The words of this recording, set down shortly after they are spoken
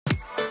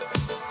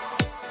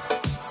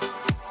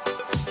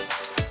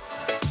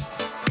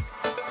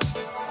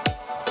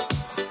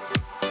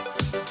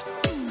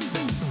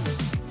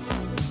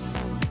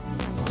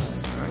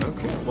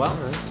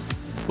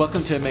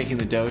Welcome to Making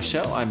the Dough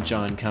Show. I'm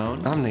John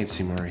Cohn. I'm Nate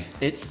C. Murray.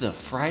 It's the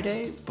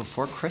Friday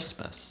before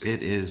Christmas.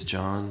 It is,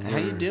 John. How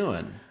you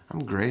doing?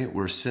 I'm great.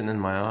 We're sitting in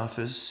my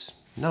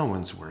office. No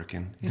one's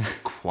working. It's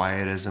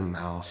quiet as a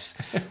mouse.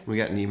 We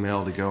got an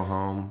email to go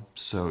home,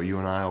 so you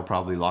and I will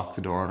probably lock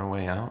the door on our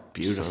way out.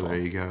 Beautiful. So there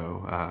you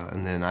go.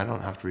 And then I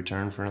don't have to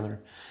return for another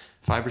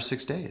 5 or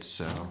 6 days.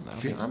 So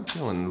I'm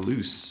feeling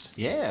loose.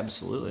 Yeah,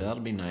 absolutely.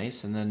 That'll be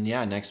nice. And then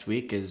next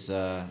week is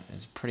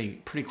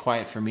pretty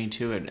quiet for me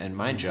too, and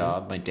my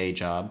job, my day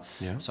job.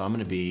 Yeah. So I'm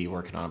going to be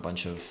working on a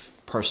bunch of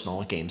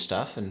personal game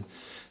stuff, and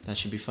that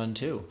should be fun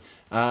too.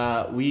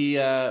 We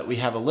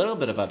have a little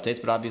bit of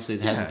updates, but obviously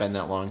it hasn't been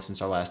that long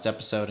since our last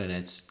episode, and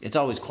it's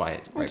always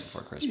quiet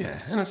before Christmas. Yeah,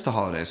 and it's the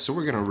holidays, so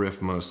we're gonna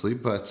riff mostly.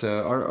 But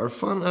our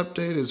fun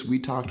update is we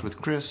talked with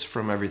Chris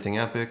from Everything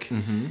Epic.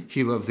 Mm-hmm.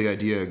 He loved the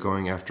idea of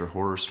going after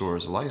horror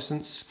stores a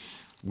license.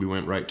 We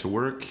went right to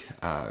work.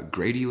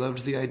 Grady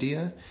loved the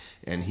idea,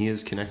 and he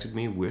has connected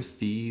me with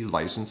the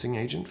licensing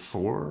agent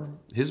for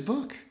his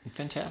book.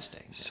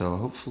 Fantastic. So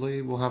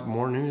hopefully we'll have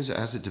more news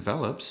as it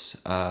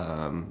develops.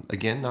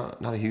 Again,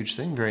 not a huge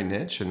thing, very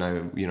niche, and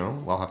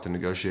I'll have to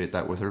negotiate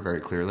that with her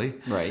very clearly.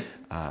 Right.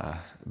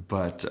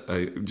 But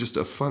just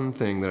a fun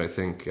thing that I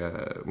think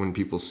when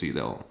people see,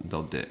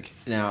 they'll dig.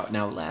 Now,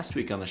 last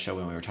week on the show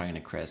when we were talking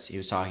to Chris, he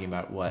was talking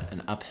about what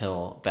an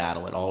uphill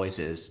battle it always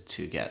is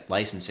to get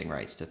licensing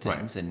rights to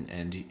things, right.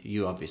 and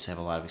you obviously have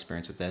a lot of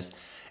experience with this.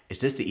 Is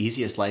this the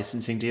easiest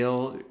licensing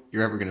deal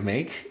you're ever going to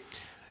make?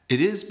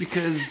 It is,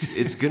 because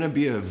it's going to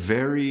be a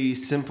very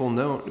simple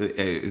note.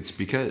 It's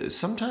because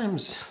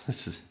sometimes,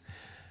 this is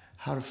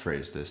how to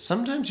phrase this.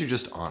 Sometimes you're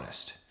just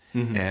honest.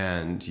 Mm-hmm.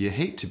 And you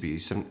hate to be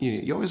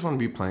you always want to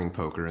be playing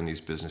poker in these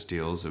business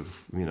deals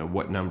of,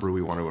 what number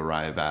we want to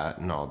arrive at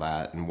and all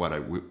that, and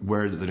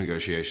where the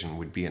negotiation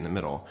would be in the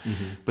middle.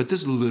 Mm-hmm. But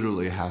this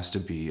literally has to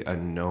be a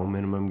no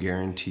minimum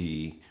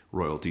guarantee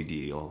royalty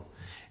deal.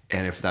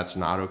 And if that's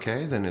not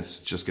okay, then it's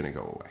just going to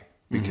go away,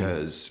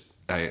 because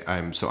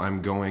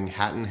I'm going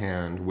hat in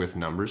hand with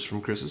numbers from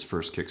Chris's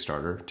first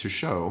Kickstarter to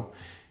show,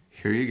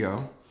 here you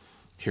go.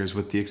 Here's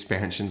what the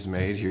expansion's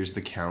made. Here's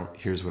the count.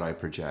 Here's what I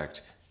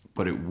project.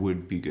 But it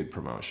would be good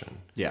promotion.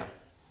 Yeah.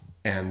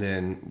 And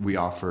then we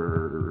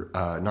offer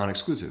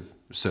non-exclusive.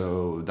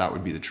 So that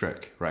would be the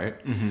trick,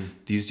 right? Mm-hmm.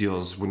 These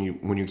deals, when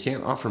you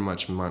can't offer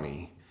much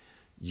money,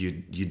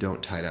 you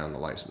don't tie down the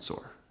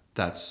licensor.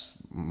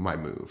 That's my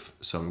move.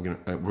 So I'm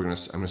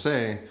gonna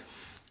say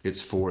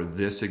it's for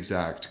this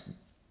exact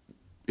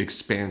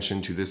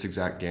expansion to this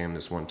exact game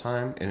this one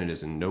time, and it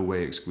is in no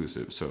way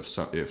exclusive. So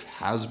if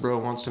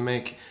Hasbro wants to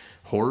make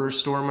Horror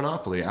Store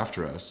Monopoly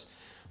after us,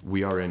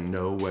 we are in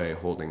no way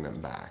holding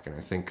them back. And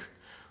I think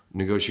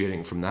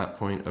negotiating from that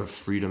point of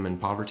freedom and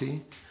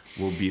poverty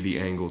will be the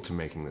angle to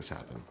making this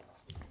happen.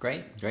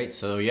 Great.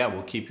 So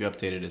we'll keep you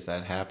updated as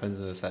that happens,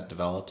 as that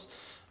develops.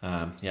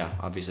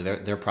 Obviously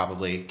they're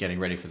probably getting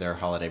ready for their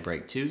holiday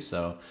break too,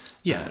 so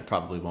it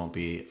probably won't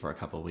be for a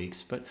couple of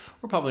weeks, but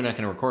we're probably not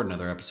going to record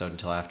another episode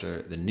until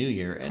after the new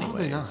year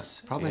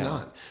anyways. Probably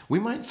not. We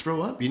might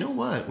throw up, we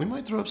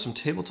might throw up some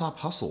Tabletop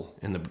Hustle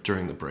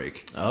during the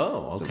break.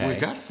 Oh, okay. We've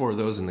got 4 of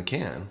those in the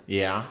can.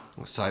 Yeah.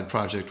 A side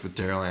project with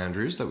Daryl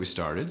Andrews that we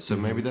started, so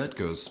maybe that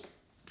goes,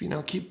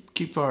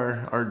 keep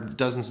our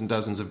dozens and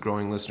dozens of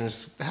growing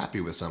listeners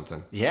happy with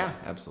something. Yeah,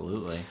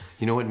 absolutely.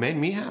 You know what made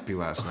me happy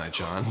last night,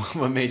 John?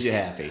 What made you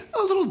happy?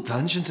 A little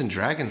Dungeons and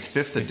Dragons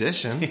 5th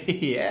edition.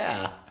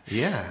 Yeah.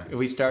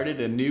 We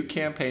started a new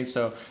campaign.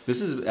 So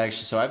this is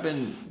actually, I've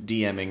been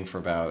DMing for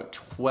about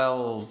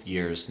 12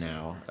 years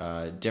now.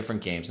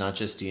 Different games, not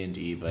just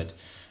D&D, but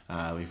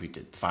we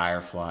did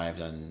Firefly, I've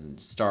done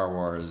Star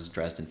Wars,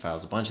 Dresden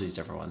Files, a bunch of these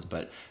different ones.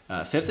 But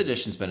 5th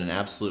edition's been an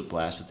absolute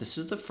blast. But this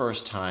is the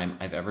first time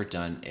I've ever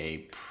done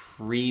a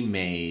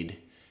pre-made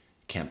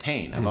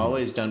campaign. I've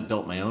always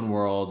built my own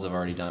worlds. I've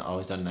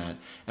always done that,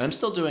 and I'm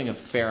still doing a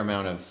fair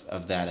amount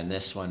of that in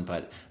this one.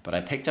 But I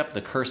picked up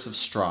The Curse of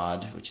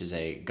Strahd, which is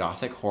a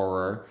gothic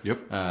horror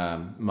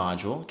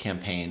module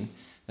campaign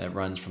that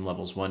runs from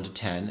levels 1 to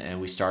 10, and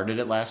we started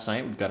it last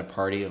night. We've got a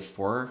party of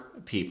 4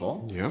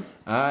 people. Yep.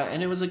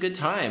 And it was a good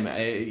time.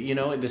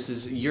 This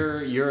is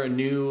you're a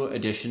new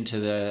addition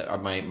to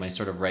my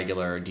sort of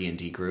regular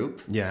D&D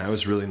group. Yeah, I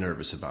was really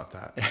nervous about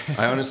that.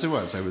 I honestly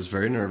was. I was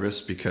very nervous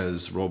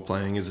because role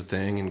playing is a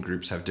thing, and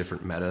groups have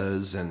different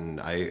metas,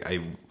 and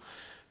I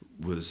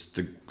was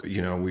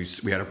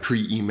we had a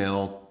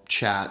pre-email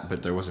chat,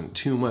 but there wasn't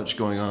too much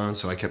going on,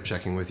 so I kept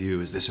checking with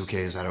you. Is this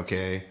okay? Is that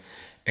okay?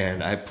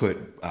 And I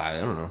put,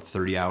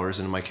 30 hours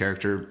into my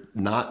character,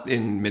 not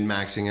in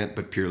min-maxing it,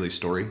 but purely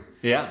story.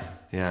 Yeah.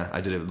 Yeah,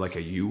 I did it like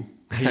a U.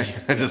 I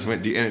just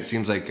went deep, and it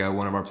seems like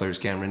one of our players,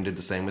 Cameron, did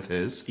the same with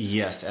his.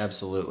 Yes,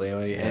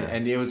 absolutely.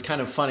 And it was kind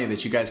of funny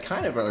that you guys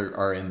kind of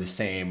are in the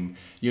same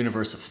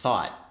universe of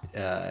thought,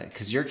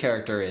 because your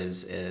character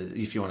is,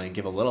 if you want to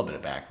give a little bit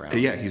of background.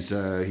 Yeah,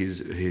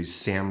 he's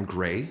Sam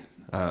Gray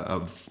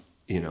of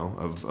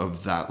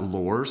that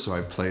lore. So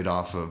I played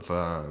off of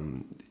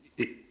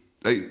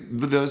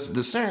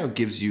the scenario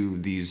gives you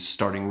these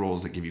starting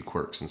rolls that give you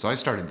quirks, and so I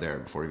started there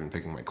before even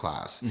picking my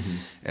class,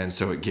 and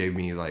so it gave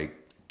me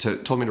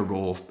told me to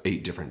roll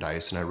 8 different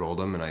dice, and I rolled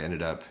them, and I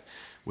ended up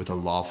with a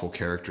lawful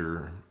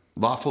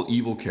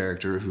evil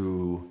character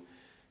who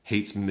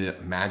hates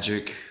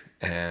magic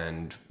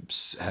and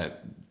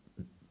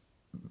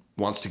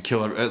wants to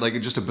kill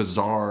just a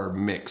bizarre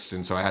mix,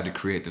 and so I had to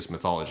create this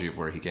mythology of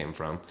where he came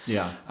from.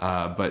 Yeah,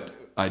 but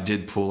I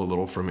did pull a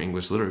little from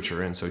English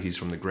literature, and so he's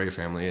from the Grey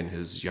family, and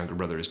his younger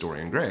brother is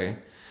Dorian Gray.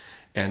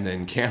 And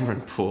then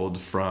Cameron pulled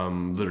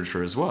from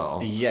literature as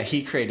well. Yeah,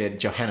 he created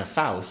Johanna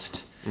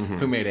Faust,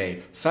 who made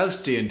a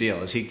Faustian deal,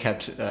 as he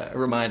kept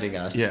reminding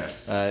us.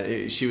 Yes.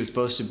 She was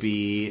supposed to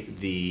be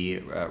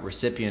the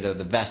recipient of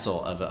the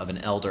vessel of an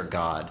elder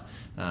god,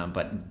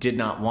 but did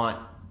not want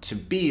to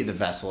be the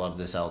vessel of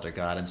this elder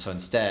god, and so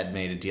instead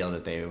made a deal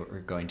that they were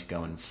going to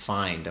go and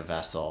find a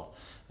vessel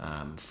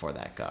for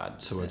that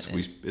god. So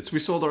we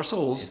sold our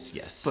souls.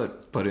 Yes,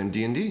 but in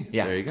D&D.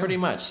 Yeah, there you go. Pretty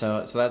much.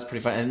 So that's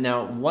pretty fun. And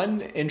now,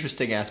 one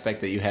interesting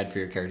aspect that you had for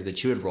your character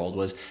that you had rolled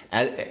was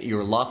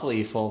you're lawful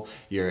evil.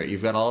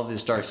 You've got all of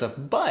this dark stuff,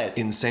 but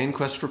insane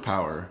quest for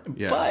power.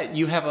 Yeah. But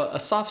you have a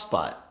soft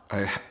spot.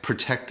 I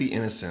protect the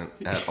innocent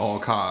at all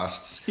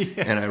costs.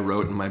 Yeah. And I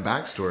wrote in my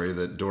backstory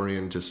that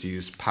Dorian, to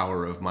seize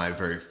power of my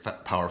very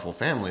powerful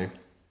family,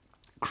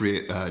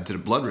 did a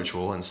blood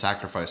ritual and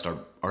sacrificed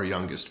our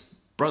youngest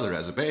brother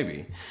as a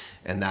baby,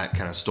 and that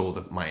kind of stole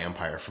my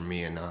empire from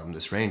me and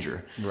this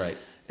ranger. Right.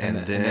 And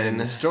then in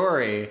the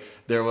story,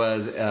 there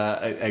was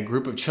a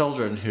group of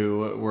children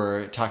who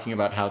were talking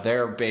about how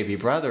their baby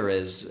brother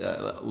is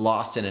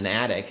lost in an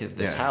attic of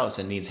this house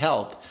and needs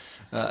help.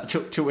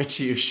 To which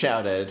you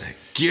shouted,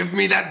 "Give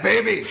me that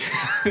baby!"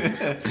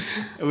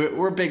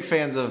 We're big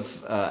fans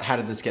of How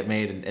Did This Get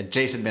Made, and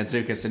Jason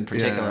Mantzoukas in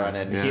particular on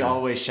it. And he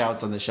always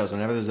shouts on the shows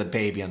whenever there's a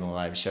baby on the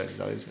live shows.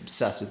 He's always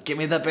obsessed with, "Give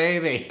me the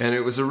baby!" And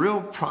it was a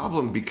real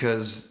problem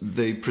because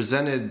they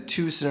presented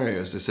 2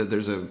 scenarios. They said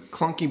there's a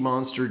clunky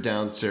monster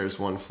downstairs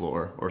 1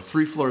 floor, or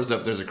 3 floors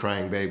up there's a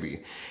crying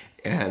baby.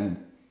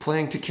 And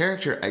playing to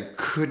character, I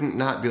couldn't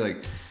not be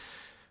like,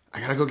 I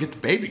gotta go get the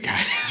baby,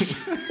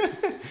 guys.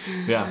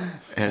 Yeah.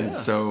 And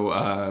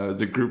so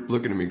the group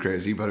looking at me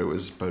crazy, but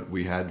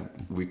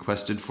we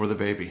quested for the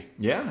baby.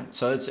 Yeah.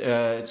 So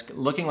it's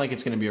looking like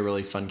it's going to be a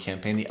really fun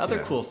campaign. The other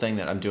cool thing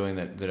that I'm doing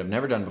that I've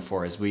never done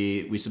before is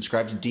we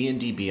subscribe to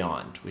D&D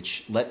Beyond,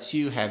 which lets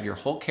you have your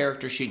whole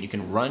character sheet. You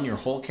can run your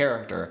whole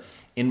character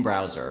in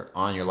browser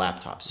on your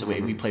laptop. So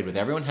we played with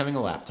everyone having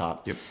a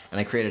laptop, and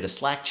I created a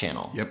Slack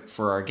channel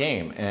for our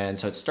game. And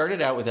so it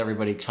started out with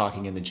everybody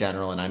talking in the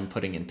general, and I'm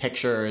putting in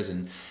pictures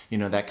and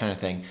that kind of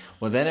thing.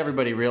 Well, then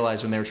everybody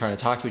realized when they were trying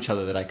to talk to each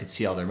other that I could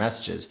see all their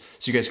messages.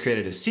 So you guys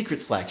created a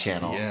secret Slack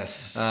channel,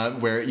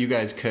 where you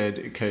guys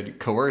could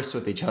coerce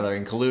with each other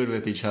and collude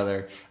with each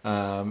other,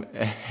 and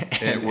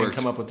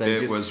come up with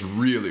ideas. It was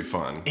really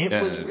fun.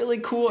 It was really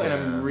cool, and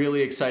I'm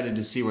really excited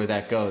to see where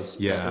that goes.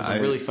 Yeah, it was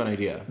a really fun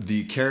idea.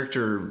 The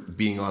character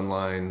being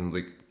online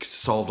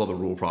solved all the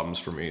rule problems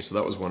for me, so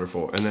that was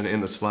wonderful. And then in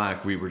the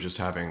Slack, we were just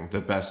having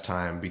the best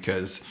time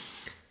because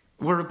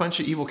we're a bunch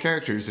of evil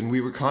characters, and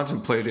we were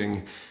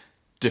contemplating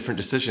different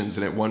decisions.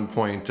 And at one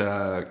point,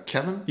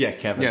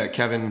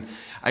 Kevin,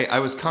 I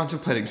was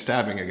contemplating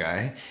stabbing a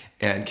guy,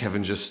 and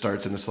Kevin just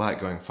starts in the Slack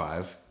going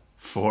 5,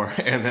 4,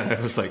 and then I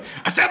was like,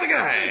 I stabbed a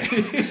guy.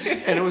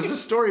 And it was a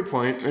story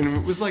point, and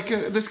it was like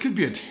this could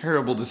be a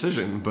terrible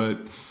decision, but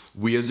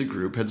we as a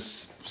group had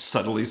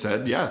subtly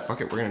said, "Yeah, fuck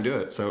it, we're gonna do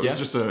it." So it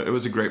was it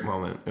was a great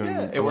moment.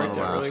 And it worked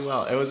out really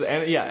well. It was,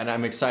 and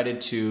I'm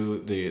excited to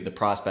the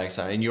prospects.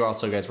 And you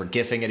also guys were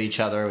gifting at each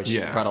other, which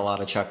brought a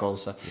lot of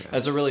chuckles. So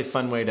it's a really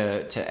fun way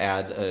to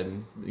add,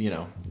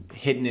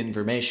 hidden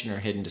information or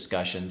hidden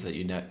discussions that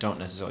you don't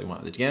necessarily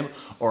want with the DM.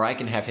 Or I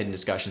can have hidden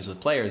discussions with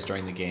players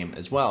during the game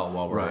as well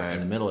while we're in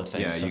the middle of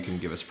things. Yeah, so, you can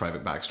give us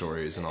private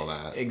backstories and all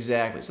that.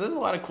 Exactly. So there's a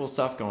lot of cool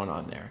stuff going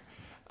on there.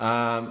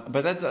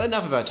 But that's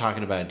enough about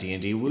talking about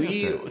D&D. We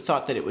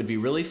thought that it would be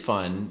really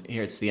fun.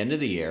 Here, it's the end of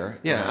the year.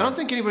 Yeah, I don't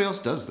think anybody else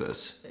does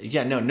this.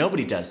 Yeah, no,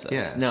 nobody does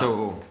this. Yeah, no.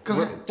 So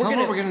go ahead. Tell them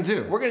what we're going to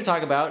do. We're going to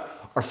talk about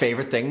our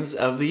favorite things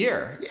of the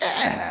year.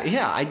 Yeah.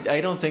 Yeah, I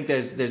don't think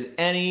there's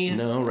any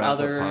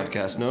other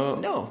podcast.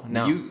 No.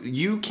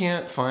 You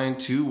can't find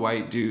 2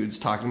 white dudes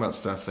talking about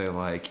stuff they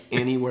like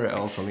anywhere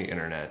else on the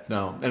internet.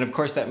 No. And of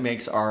course that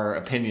makes our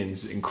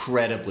opinions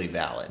incredibly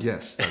valid.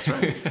 Yes, that's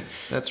right.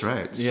 That's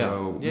right.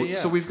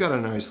 So we've got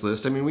a nice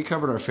list. I mean, we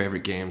covered our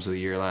favorite games of the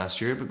year last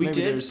year, but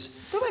maybe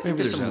there's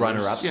some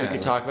runner-ups we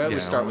could talk about.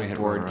 We start with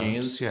board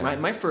games. Yeah.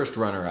 My first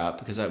runner-up,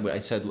 because I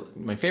said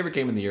my favorite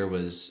game of the year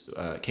was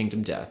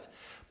Kingdom Death.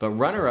 But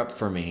runner-up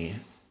for me,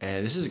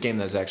 this is a game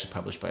that was actually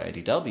published by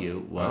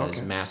IDW, was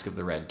Mask of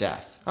the Red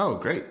Death. Oh,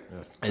 great.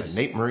 It's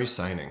Nate Murray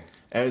signing.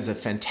 It was a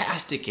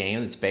fantastic game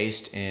that's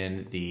based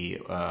in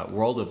the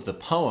world of the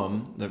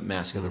poem, The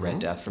Mask of the Red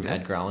Death, from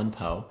Edgar Allan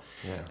Poe.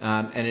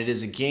 Yeah. And it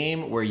is a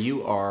game where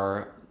you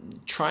are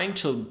trying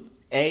to,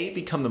 A,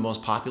 become the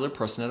most popular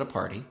person at a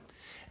party,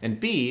 and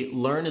B,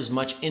 learn as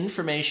much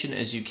information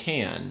as you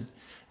can,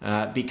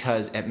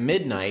 because at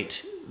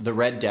midnight the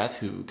Red Death,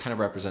 who kind of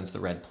represents the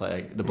Red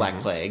Plague, the Black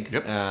Plague.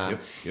 Yep.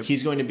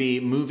 He's going to be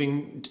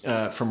moving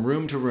from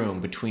room to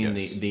room between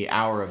the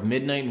hour of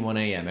midnight and 1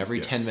 a.m.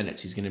 Every 10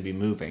 minutes, he's going to be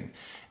moving.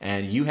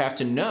 And you have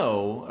to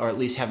know, or at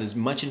least have as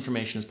much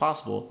information as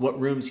possible, what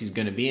rooms he's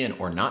going to be in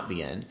or not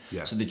be in,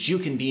 so that you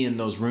can be in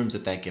those rooms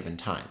at that given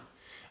time.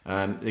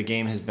 The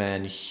game has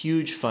been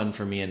huge fun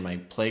for me and my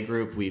play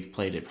group. We've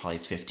played it probably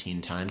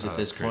 15 times at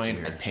this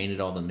point. I've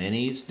painted all the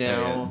minis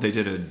now. Yeah, they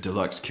did a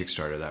deluxe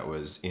Kickstarter that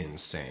was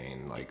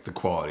insane. Like, the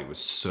quality was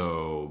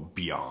so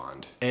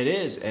beyond. It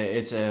is.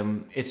 It's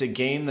a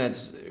game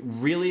that's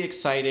really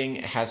exciting.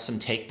 It has some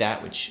take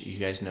that, which you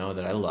guys know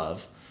that I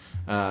love.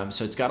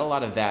 So it's got a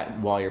lot of that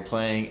while you're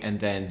playing, and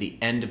then the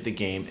end of the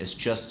game is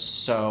just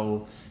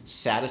so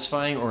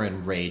satisfying or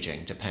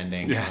enraging,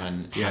 depending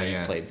on how you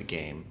played the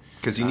game.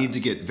 Because you need to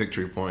get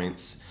victory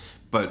points,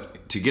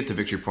 but to get the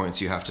victory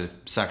points, you have to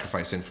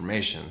sacrifice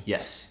information.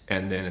 Yes.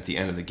 And then at the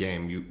end of the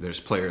game,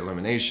 there's player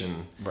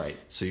elimination. Right.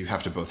 So you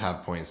have to both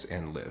have points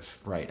and live.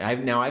 Right.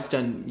 I've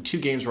done 2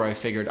 games where I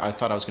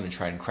thought I was going to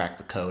try and crack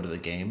the code of the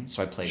game.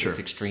 So I played with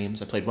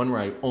extremes. I played one where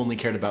I only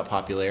cared about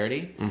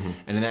popularity,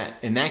 and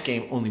in that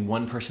game, only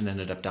one person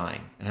ended up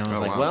dying, and I was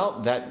well,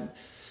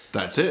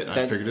 that's it.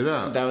 I figured it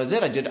out. That was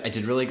it. I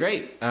did really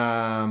great.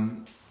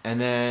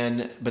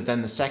 But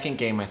then the second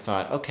game, I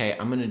thought, okay,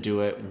 I'm going to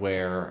do it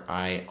where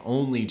I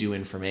only do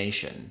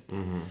information.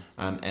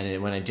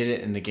 When I did it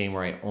in the game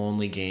where I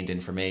only gained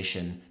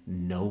information,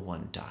 no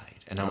one died.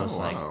 And I was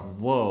like,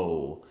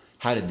 whoa,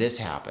 how did this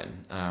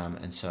happen?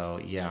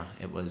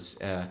 It was...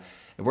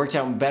 It worked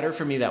out better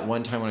for me that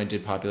one time when I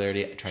did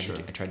popularity. I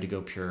tried to go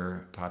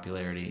pure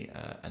popularity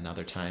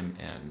another time,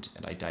 and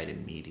I died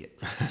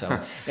immediately. So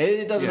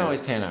it doesn't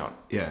always pan out.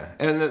 Yeah,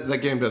 and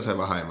that game does have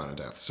a high amount of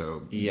deaths.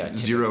 So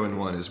 0 and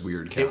 1 is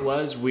weird counts. It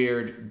was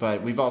weird,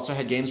 but we've also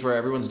had games where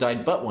everyone's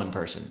died but one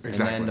person.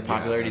 Exactly. And then the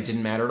popularity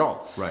didn't matter at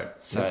all. Right.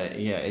 So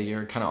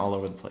you're kind of all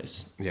over the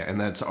place. Yeah, and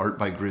that's art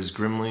by Grizz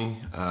Grimley,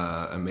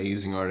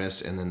 amazing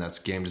artist. And then that's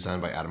game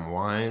designed by Adam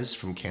Wise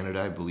from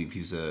Canada. I believe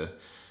he's a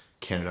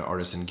Canada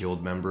Artisan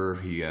Guild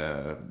member. He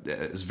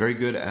is very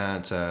good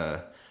at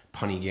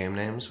punny game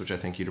names, which I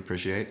think you'd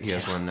appreciate. He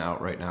has one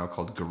out right now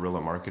called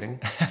Guerrilla Marketing,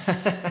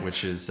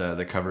 which is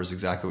the cover is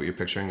exactly what you're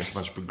picturing. It's a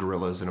bunch of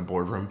gorillas in a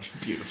boardroom.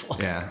 Beautiful.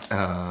 Yeah.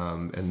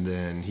 And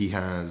then he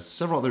has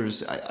several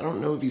others. I don't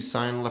know if he's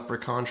signed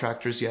Leprechaun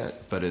Tractors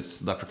yet, but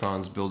it's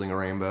Leprechauns Building a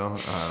Rainbow.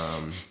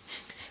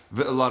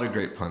 A lot of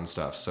great pun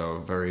stuff. So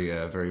very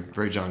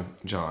John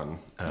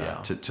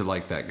to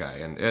like that guy,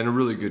 and a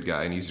really good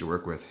guy and easy to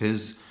work with.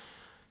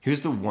 He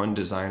was the one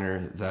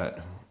designer that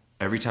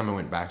every time I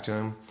went back to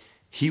him,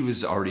 he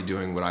was already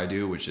doing what I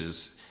do, which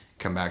is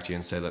come back to you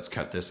and say, let's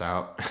cut this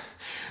out.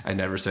 I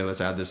never say,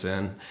 let's add this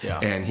in. Yeah.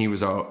 And he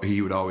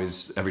would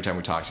always, every time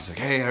we talked, he's like,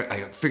 hey,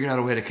 I figured out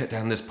a way to cut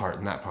down this part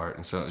and that part.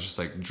 And so it was just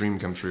like dream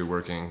come true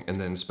working.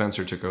 And then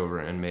Spencer took over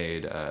and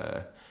made,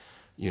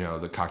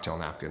 the cocktail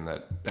napkin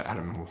that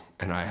Adam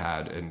and I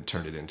had and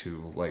turned it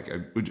into like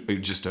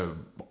just a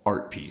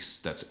art piece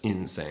that's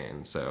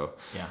insane. So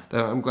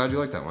I'm glad you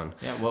like that one.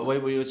 Yeah.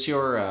 What's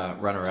your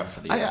runner-up for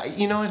the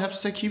year? I'd have to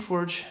say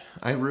Keyforge.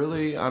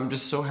 I'm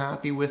just so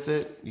happy with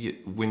it.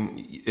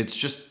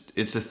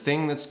 It's a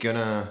thing that's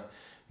gonna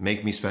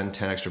make me spend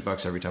 $10 extra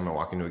every time I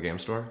walk into a game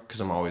store because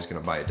I'm always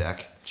gonna buy a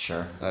deck.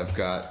 Sure. I've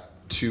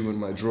got 2 in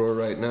my drawer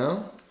right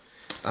now.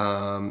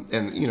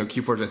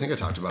 Keyforge, I think I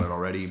talked about it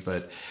already,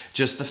 but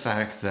just the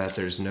fact that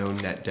there's no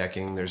net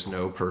decking, there's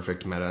no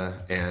perfect meta,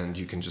 and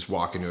you can just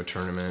walk into a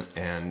tournament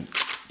and,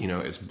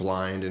 it's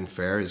blind and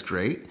fair is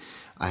great.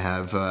 I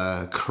have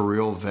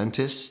Kirill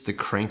Ventus, the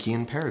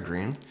Crankian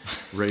Peregrine,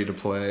 ready to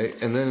play.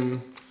 And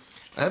then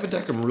I have a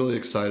deck I'm really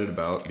excited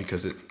about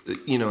because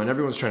and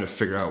everyone's trying to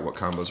figure out what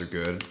combos are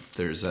good.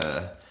 There's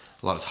a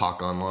lot of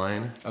talk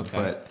online,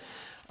 but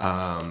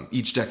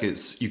each deck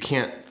you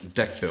can't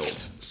deck build,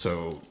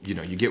 so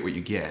you get what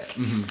you get.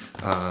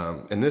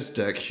 Mm-hmm. And this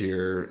deck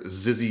here,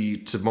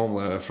 Zizzy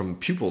Timola from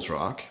Pupils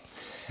Rock,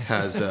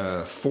 has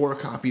 4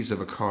 copies of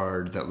a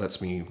card that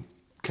lets me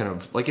kind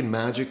of like in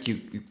Magic.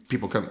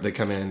 People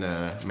come in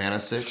mana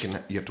sick,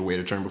 and you have to wait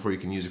a turn before you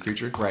can use a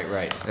creature.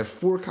 Right. I have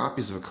 4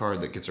 copies of a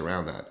card that gets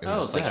around that.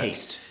 It's like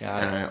haste.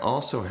 And I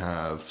also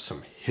have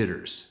some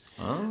hitters.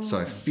 Oh. So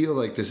I feel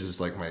like this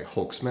is like my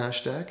Hulk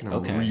Smash deck, and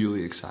I'm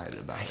really excited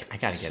about it. I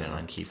got to get in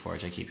on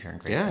Keyforge. I keep hearing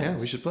great things. Yeah,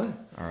 we should play.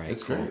 All right,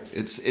 it's cool.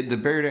 great. The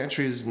barrier to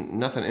entry is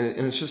nothing,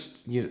 and it's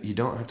just you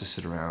don't have to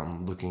sit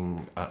around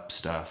looking up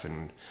stuff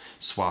and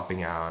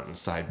swapping out and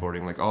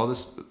sideboarding like all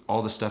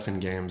the stuff in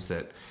games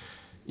that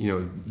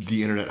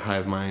the internet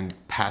hive mind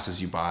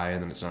passes you by,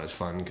 and then it's not as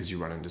fun because you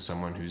run into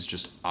someone who's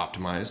just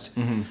optimized.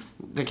 Mm-hmm.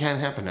 That can't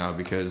happen now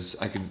because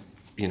I could.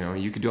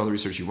 You could do all the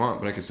research you want,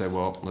 but I could say,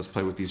 well, let's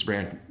play with these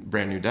brand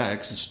new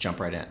decks. Just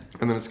jump right in.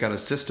 And then it's got a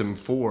system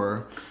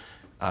for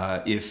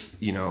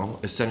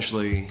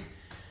essentially,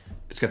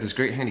 it's got this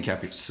great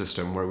handicap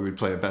system where we would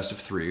play a best of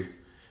 3.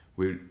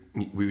 We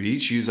would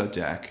each use a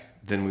deck,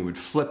 then we would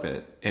flip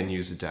it and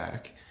use a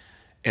deck.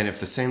 And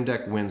if the same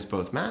deck wins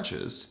both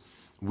matches,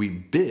 we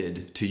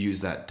bid to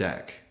use that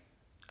deck.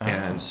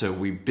 And so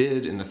we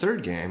bid in the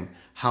third game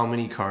how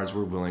many cards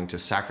we're willing to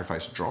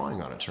sacrifice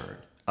drawing on a turn.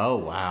 Oh,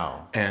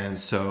 wow. And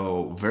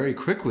so very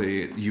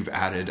quickly, you've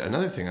added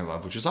another thing I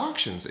love, which is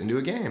auctions into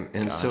a game.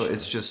 And so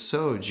it's just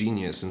so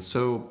genius. And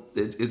so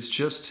it's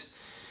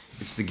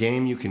the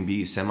game you can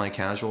be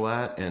semi-casual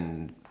at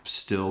and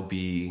still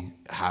be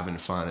having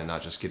fun and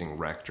not just getting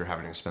wrecked or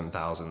having to spend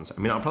thousands. I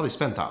mean, I'll probably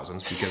spend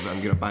thousands because I'm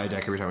going to buy a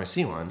deck every time I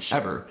see one,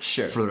 for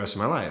the rest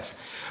of my life.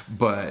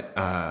 But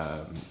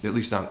at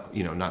least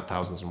not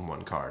thousands in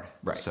one card.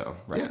 Right. So,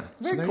 right. Yeah.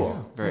 Very so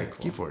cool. Very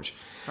cool. Keyforge.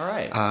 All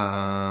right.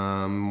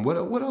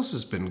 What else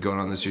has been going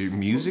on this year?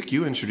 Music.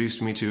 You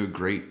introduced me to a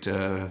great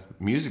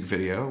music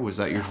video. Was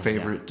that your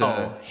favorite?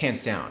 Yeah.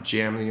 Hands down.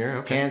 Jam of the year.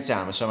 Okay. Hands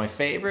down. So my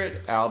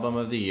favorite album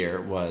of the year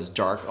was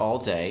 "Dark All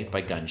Day"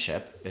 by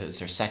Gunship. It was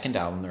their second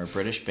album. They're a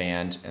British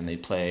band, and they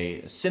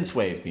play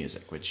synthwave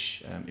music.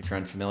 Which, if you're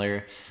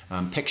unfamiliar,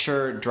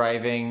 picture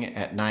driving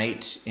at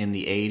night in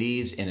the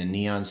 '80s in a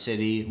neon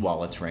city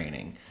while it's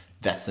raining.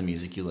 That's the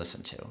music you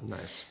listen to.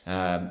 Nice.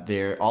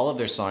 All of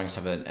their songs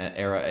have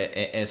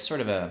a sort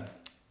of a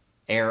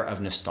air of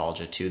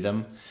nostalgia to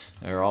them.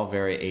 They're all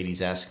very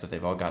 80s-esque, but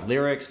they've all got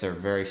lyrics. They're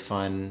very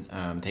fun.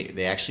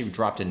 They actually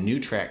dropped a new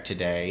track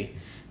today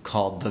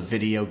called "The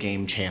Video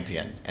Game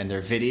Champion," and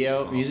their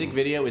music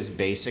video is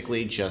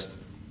basically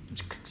just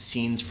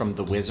scenes from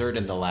The Wizard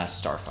and The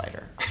Last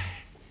Starfighter.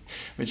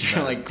 Which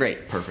you're like,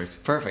 great,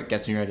 perfect,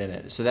 gets me right in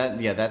it. So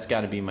that's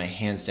got to be my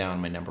hands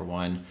down my number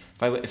one.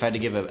 If I had to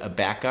give a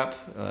backup,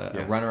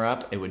 a runner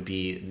up, it would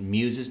be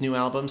Muse's new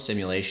album,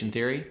 Simulation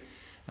Theory.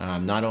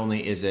 Not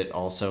only is it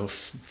also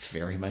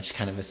very much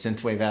kind of a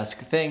synthwave-esque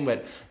thing,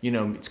 but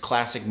it's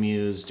classic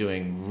Muse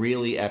doing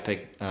really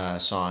epic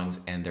songs,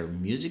 and their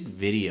music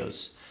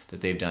videos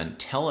that they've done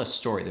tell a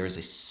story. There is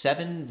a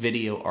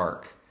 7-video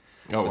arc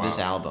for this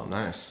album,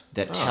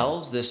 that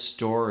tells this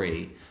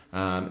story.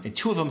 And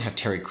 2 of them have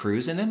Terry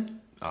Crews in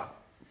them.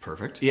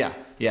 Perfect. Yeah.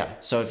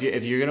 So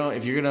if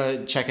you're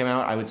gonna check him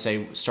out, I would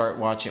say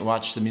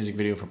watch the music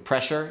video for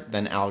Pressure,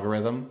 then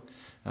Algorithm,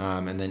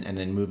 and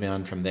then move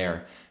on from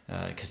there,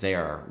 because they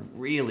are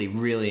really,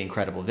 really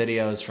incredible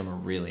videos from a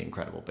really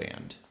incredible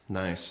band.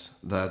 Nice.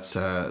 That's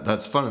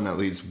fun, and that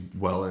leads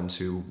well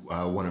into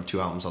one of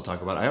 2 albums I'll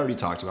talk about. I already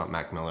talked about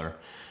Mac Miller.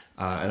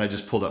 And I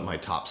just pulled up my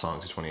top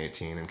songs of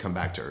 2018, and "Come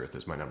Back to Earth"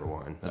 is my number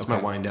one. That's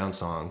my wind down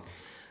song.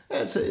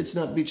 It's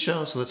an upbeat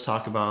show, so let's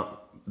talk about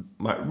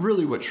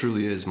what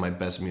truly is my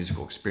best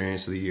musical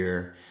experience of the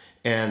year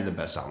and the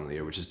best album of the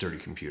year, which is "Dirty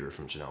Computer"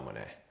 from Janelle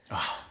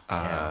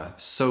Monáe.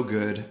 So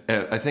good.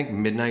 I think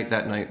midnight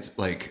that night,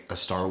 like a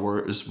Star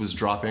Wars was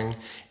dropping,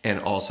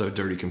 and also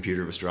 "Dirty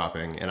Computer" was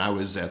dropping, and I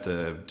was at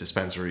the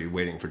dispensary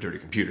waiting for "Dirty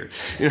Computer."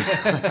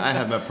 I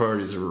had my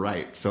priorities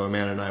right, so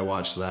Amanda and I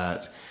watched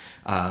that.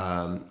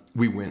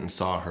 We went and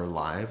saw her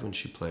live when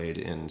she played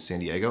in San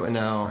Diego, and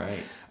now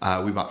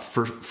we bought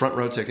front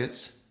row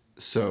tickets.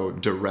 So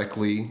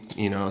directly,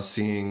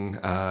 seeing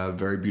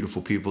very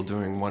beautiful people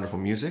doing wonderful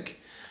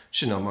music.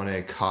 Janelle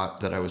Monáe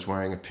caught that I was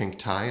wearing a pink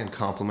tie and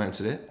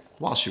complimented it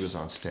while she was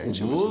on stage.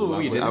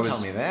 Ooh, you didn't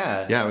tell me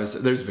that. Yeah,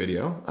 there's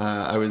video.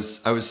 I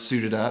was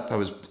suited up. I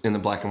was in the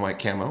black and white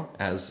camo,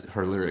 as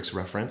her lyrics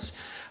reference.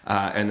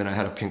 And then I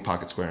had a pink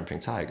pocket square and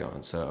pink tie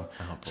going. So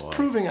it's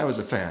proving I was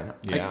a fan.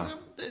 Yeah.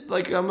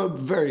 I'm a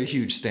very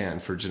huge stan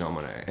for Janelle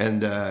Monáe.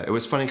 And it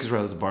was funny because we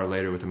were at the bar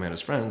later with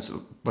Amanda's friends, a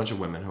bunch of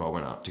women who all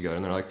went out together.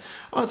 And they're like,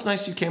 "Oh, it's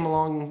nice you came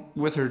along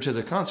with her to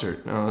the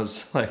concert." And I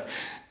was like,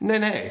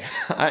 nay.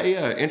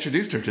 I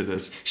introduced her to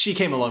this. She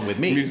came along with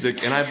me.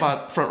 Music, and I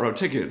bought front row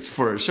tickets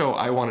for a show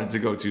I wanted to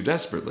go to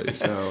desperately.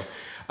 So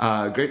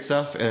great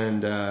stuff.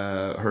 And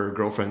her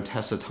girlfriend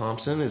Tessa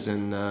Thompson is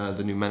in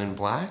the new Men in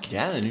Black.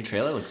 Yeah, the new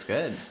trailer looks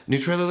good. New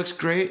trailer looks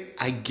great.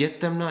 I get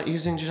them not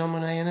using Janelle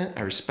Monáe in it.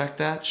 I respect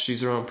that.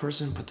 She's her own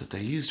person. But that they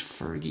used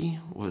Fergie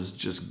was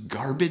just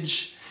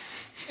garbage.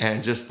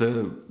 And just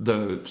the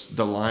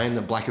line,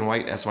 the black and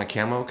white, that's my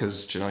camo,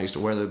 because Janelle used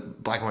to wear the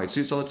black and white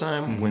suits all the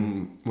time.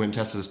 Mm-hmm. When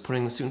Tessa was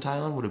putting the suit and tie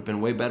on, would have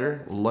been way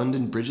better.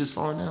 London Bridge is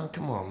falling down.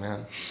 Come on,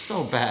 man.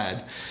 So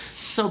bad.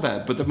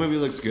 But the movie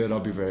looks good. I'll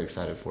be very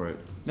excited for it.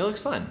 It looks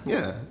fun.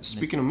 Yeah.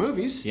 Speaking of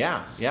movies.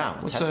 Yeah.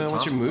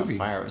 What's your movie?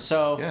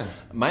 So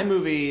my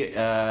movie,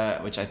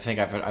 which I think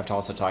I've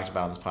also talked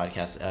about on this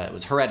podcast, it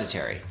was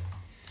Hereditary.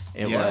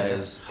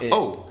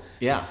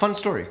 Yeah. Fun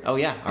story. Oh,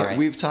 yeah. All right.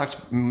 We've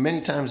talked many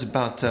times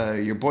about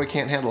your boy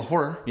can't handle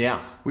horror. Yeah.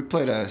 We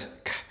played a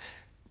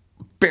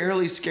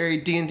barely scary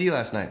D&D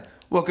last night.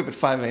 Woke up at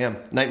 5 a.m.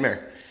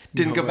 Nightmare.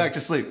 Didn't go back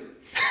to sleep.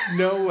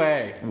 No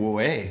way.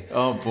 Way.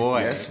 Oh, boy.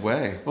 Yes,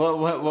 way. Well,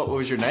 what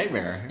was your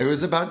nightmare? It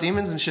was about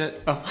demons and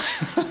shit. Oh.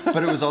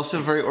 But it was also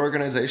very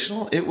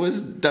organizational. It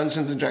was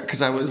Dungeons and Dragons,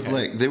 because I was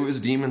there was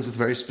demons with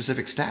very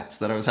specific stats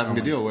that I was having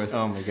to deal with.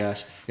 Oh my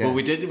gosh. Yeah. Well,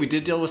 we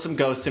did deal with some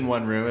ghosts in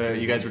one room.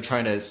 You guys were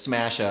trying to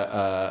smash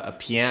a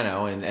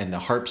piano, and the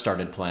harp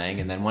started playing,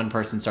 and then one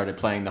person started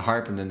playing the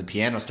harp, and then the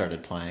piano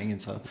started playing, and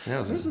so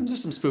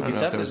there's some spooky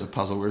stuff. There was a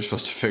puzzle we were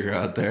supposed to figure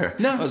out there.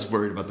 No, I was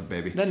worried about the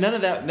baby. None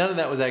of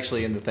that was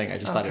actually in the thing.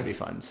 just thought it'd be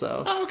fun.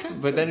 So, okay.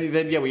 But then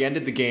we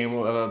ended the game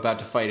about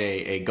to fight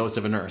a ghost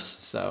of a nurse.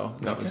 So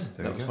that was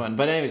fun.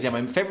 But anyways,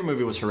 my favorite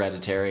movie was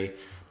Hereditary.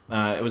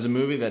 It was a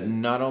movie that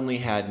not only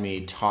had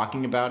me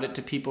talking about it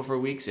to people for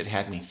weeks, it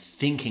had me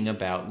thinking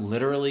about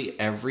literally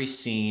every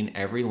scene,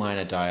 every line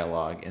of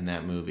dialogue in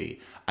that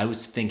movie. I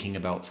was thinking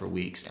about for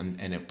weeks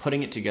and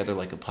putting it together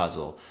like a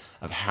puzzle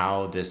of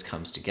how this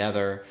comes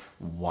together,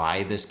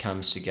 why this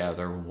comes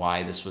together,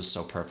 why this was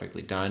so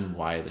perfectly done,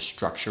 why the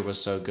structure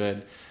was so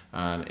good.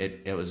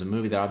 It was a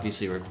movie that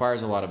obviously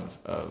requires a lot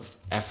of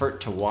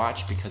effort to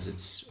watch because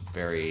it's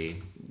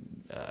very...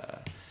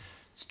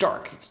 It's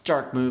dark. It's a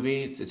dark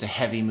movie. It's a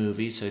heavy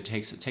movie, so it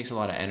takes a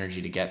lot of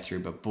energy to get through.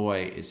 But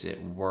boy, is it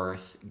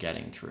worth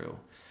getting through.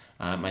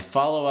 My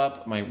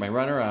follow-up, my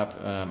runner-up,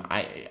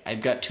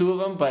 I've got two of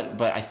them, but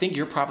I think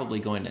you're probably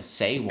going to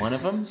say one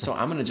of them, so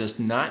I'm going to just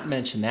not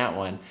mention that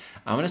one.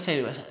 I'm going to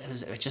say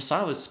I just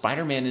saw it was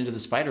Spider-Man Into the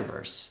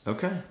Spider-Verse.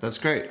 Okay, that's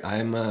great.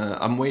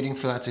 I'm waiting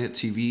for that to hit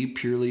TV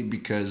purely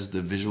because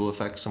the visual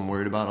effects I'm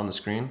worried about on the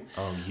screen.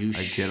 Oh,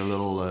 I get a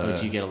little.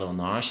 do you get a little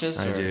nauseous?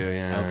 I do.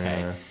 Yeah.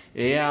 Okay.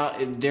 Yeah,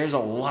 there's a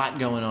lot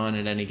going on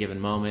at any given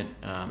moment,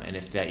 and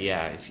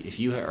if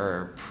you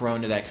are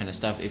prone to that kind of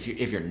stuff,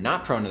 if you're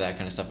not prone to that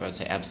kind of stuff, I would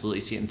say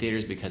absolutely see it in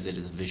theaters because it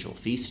is a visual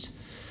feast.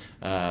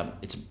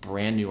 It's a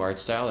brand new art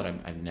style that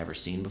I've never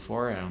seen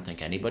before. I don't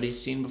think anybody's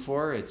seen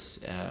before. It's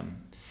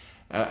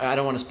I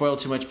don't want to spoil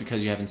too much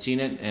because you haven't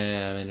seen it,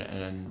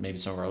 and maybe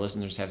some of our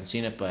listeners haven't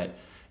seen it, but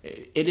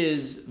it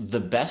is the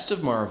best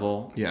of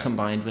Marvel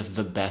combined with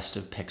the best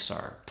of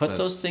Pixar. Put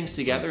those things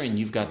together, and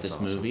you've got this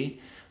awesome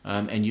movie.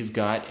 And you've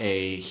got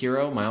a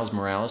hero, Miles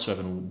Morales, who I've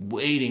been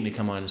waiting to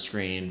come on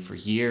screen for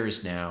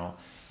years now.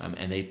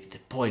 And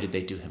did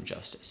they do him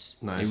justice.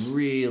 Nice. They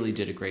really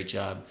did a great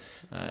job.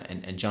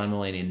 And John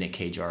Mulaney and Nick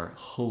Cage are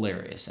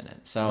hilarious in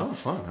it. So,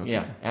 fun. Okay.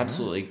 Yeah,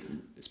 absolutely.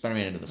 Right.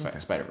 Spider-Man Into the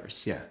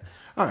Spider-Verse. Yeah.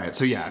 All right.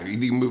 So,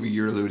 the movie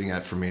you're alluding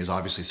at for me is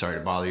obviously Sorry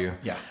to Bother You.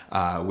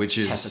 Yeah. Which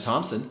is... Tessa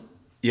Thompson.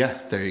 Yeah,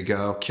 there you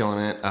go, killing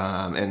it.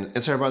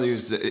 And Sorry to Bother You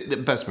is the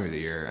best movie of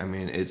the year. I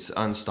mean, it's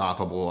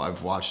unstoppable.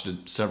 I've watched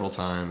it several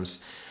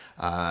times.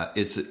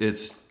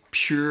 It's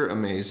pure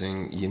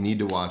amazing. You need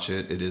to watch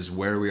it. It is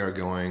where we are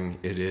going.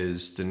 It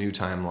is the new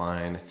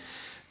timeline.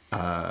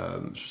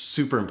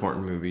 Super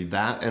important movie.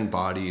 That and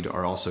Bodied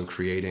are also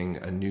creating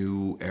a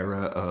new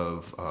era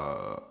of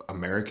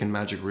American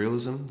magic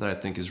realism that I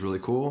think is really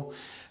cool.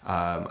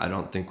 I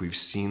don't think we've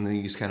seen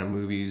these kind of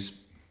movies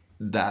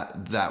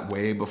that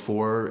way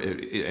before,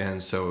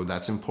 and so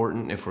that's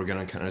important if we're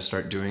going to kind of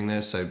start doing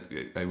this.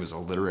 I was a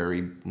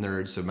literary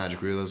nerd, so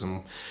magic realism,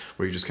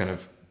 where you just kind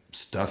of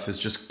stuff is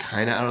just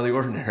kind of out of the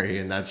ordinary,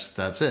 and that's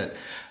it.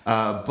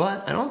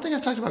 But I don't think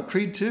I've talked about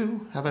Creed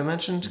 2. Have I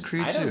mentioned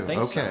Creed 2? I don't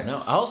think so.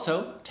 No.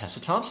 Also,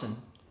 Tessa Thompson.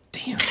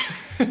 Damn.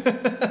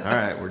 All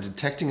right, we're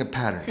detecting a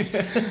pattern.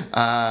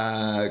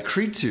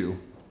 Creed 2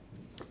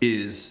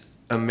 is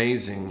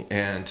amazing,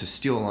 and to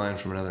steal a line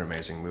from another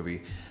amazing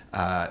movie,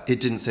 it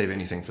didn't save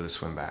anything for the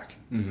swim back.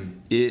 Mm-hmm.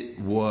 It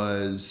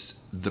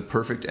was the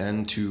perfect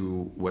end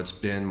to what's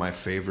been my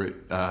favorite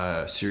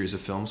series of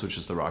films, which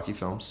is the Rocky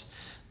films.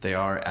 They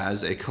are,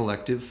 as a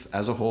collective,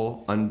 as a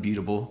whole,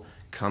 unbeatable.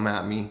 Come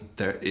at me.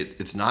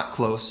 It's not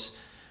close.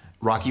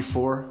 Rocky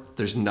 4,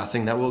 there's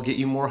nothing that will get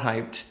you more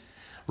hyped.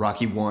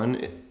 Rocky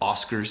 1,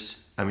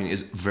 Oscars,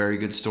 is a very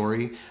good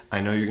story.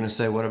 I know you're going to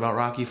say, what about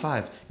Rocky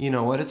 5? You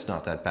know what? It's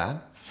not that bad.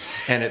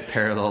 And it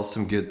parallels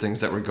some good things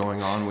that were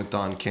going on with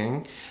Don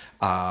King.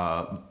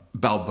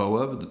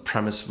 Balboa, the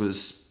premise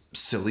was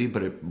silly,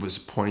 but it was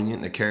poignant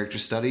in a character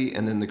study.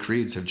 And then the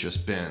Creeds have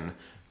just been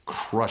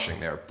crushing.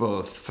 They're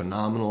both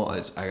phenomenal.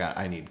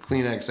 I need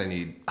Kleenex, I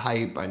need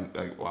hype,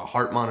 a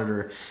heart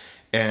monitor.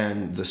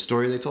 And the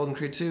story they told in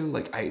Creed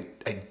 2, I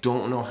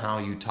don't know how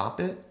you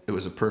top it. It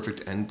was a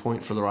perfect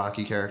endpoint for the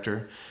Rocky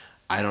character.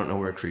 I don't know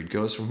where Creed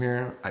goes from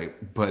here.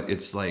 But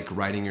it's like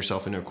writing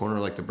yourself into a corner,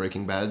 like the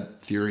Breaking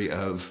Bad theory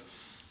of,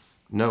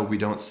 no, we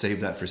don't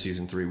save that for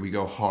season 3. We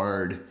go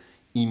hard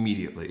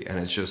immediately, and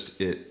it's just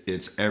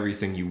it's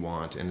everything you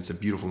want, and it's a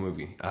beautiful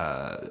movie.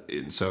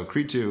 So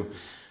Creed 2,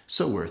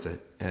 so worth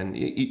it. And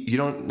you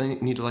don't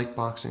need to like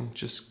boxing.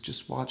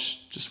 Just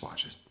watch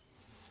it.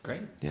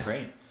 Great. Yeah.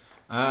 Great.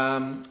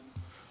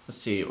 Let's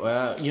see.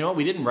 Well, you know what?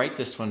 We didn't write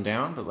this one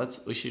down, but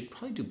we should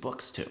probably do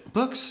books too.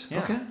 Books?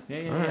 Yeah. Okay.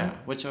 Yeah.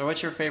 What's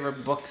your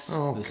favorite books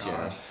this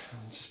year?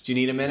 Do you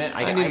need a minute?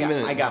 I need a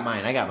minute. I got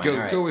mine. All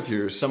right. Go with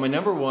yours. So my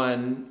number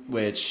one,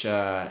 which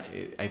I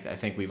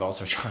think we've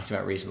also talked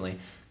about recently,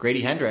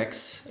 Grady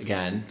Hendrix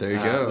again. There you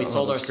go. We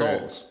sold our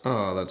souls.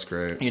 Oh, that's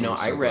great.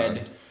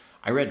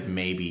 I read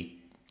maybe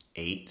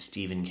 8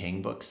 Stephen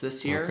King books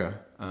this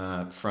year.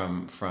 Okay.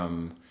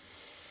 From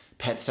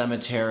Pet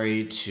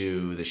Sematary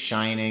to The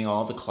Shining,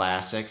 all the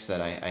classics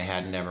that I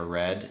had never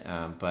read,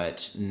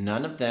 but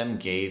none of them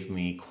gave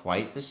me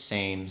quite the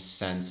same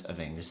sense of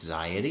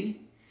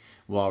anxiety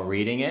while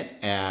reading it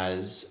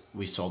as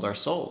We Sold Our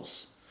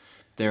Souls.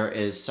 There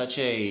is such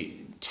a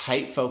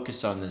tight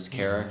focus on this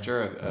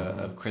character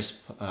of Chris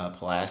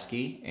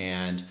Pulaski,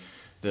 and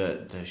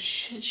the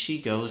shit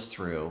she goes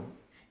through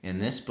in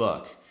this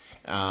book,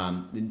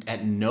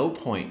 at no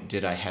point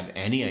did I have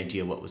any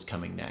idea what was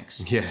coming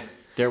next. Yeah.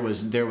 There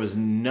was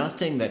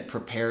nothing that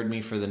prepared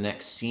me for the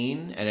next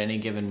scene at any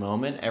given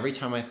moment. Every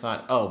time I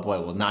thought, oh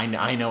boy, well,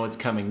 I know what's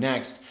coming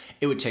next,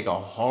 it would take a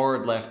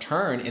hard left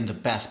turn in the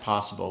best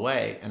possible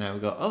way. And I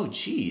would go, oh,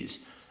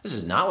 geez, this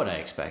is not what I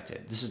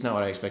expected. This is not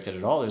what I expected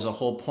at all. There's a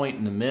whole point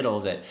in the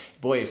middle that,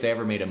 boy, if they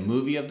ever made a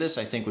movie of this,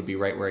 I think would be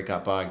right where it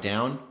got bogged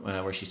down,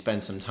 where she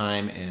spends some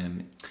time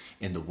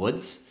in the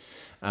woods.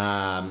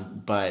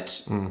 Not to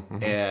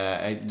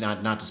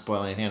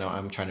spoil anything, I know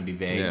I'm trying to be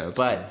vague,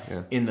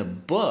 in the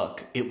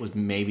book, it was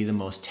maybe the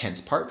most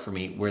tense part for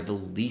me, where the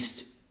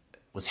least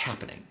was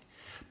happening.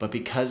 But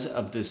because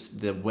of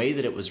the way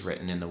that it was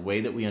written and the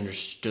way that we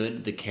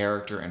understood the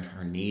character and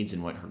her needs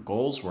and what her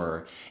goals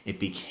were, it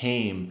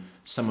became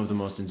some of the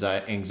most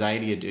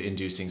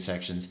anxiety-inducing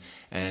sections.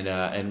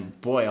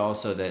 And boy,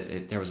 also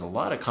that there was a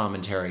lot of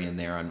commentary in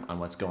there on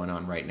what's going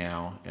on right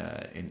now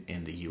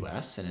in the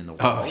U.S. and in the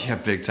world. Oh, yeah,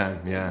 big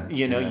time, yeah.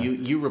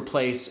 You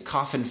replace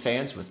coffin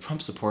fans with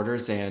Trump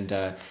supporters, and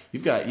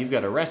you've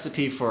got a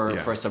recipe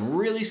for some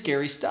really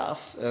scary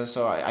stuff.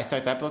 So I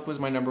thought that book was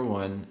my number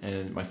one,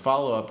 and my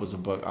follow-up was a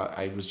book.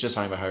 I was just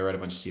talking about how I read a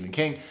bunch of Stephen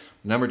King.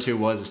 Number two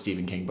was a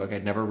Stephen King book.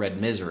 I'd never read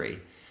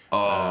Misery.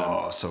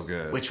 Oh, so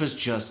good. Which was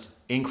just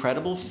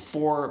incredible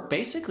for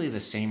basically the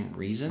same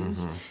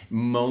reasons.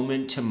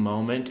 Moment to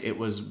moment, it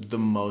was the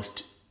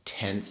most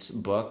tense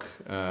book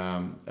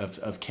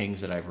of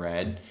King's that I've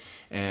read.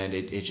 And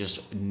it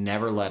just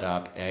never let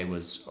up. I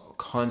was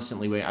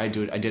constantly waiting. I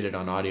did it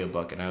on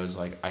audiobook, and I was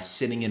like,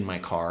 sitting in my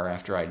car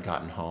after I'd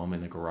gotten home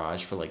in the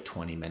garage for like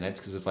 20 minutes,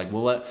 because it's like,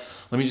 well, let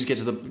me just get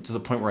to the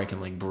point where I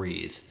can like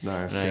breathe.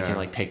 Nice, and I can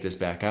like pick this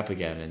back up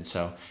again. And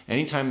so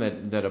anytime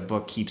that a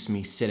book keeps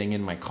me sitting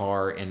in my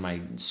car in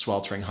my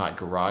sweltering hot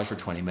garage for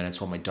 20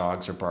 minutes while my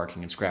dogs are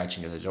barking and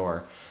scratching at the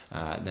door,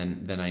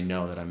 then I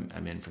know that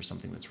I'm in for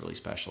something that's really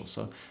special.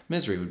 So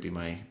Misery would be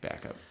my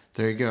backup.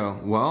 There you go.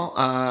 Well,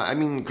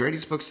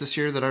 Grady's books this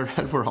year that I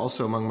read were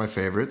also among my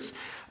favorites.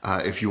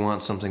 If you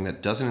want something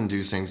that doesn't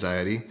induce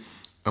anxiety,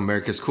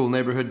 America's Cool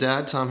Neighborhood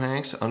Dad, Tom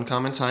Hanks,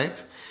 Uncommon Type.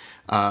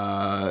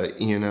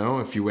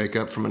 If you wake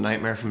up from a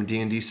nightmare from a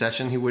D&D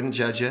session, he wouldn't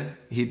judge you.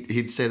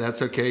 He'd say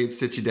that's okay. He'd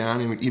sit you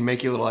down and he'd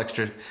make you a little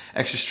extra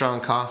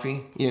strong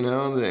coffee,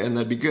 and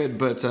that'd be good.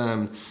 But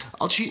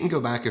I'll cheat and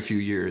go back a few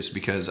years,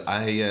 because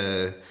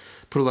I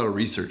put a lot of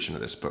research into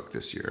this book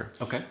this year.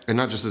 Okay. And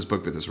not just this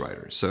book, but this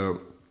writer.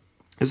 So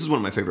this is one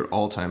of my favorite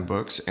all-time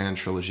books and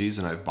trilogies,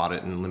 and I've bought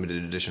it in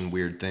limited edition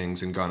Weird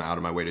Things and gone out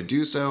of my way to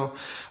do so.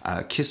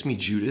 Kiss Me,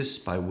 Judas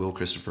by Will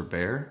Christopher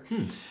Bear.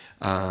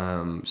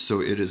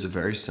 So it is a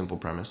very simple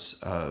premise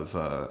of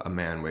a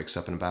man wakes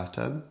up in a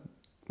bathtub,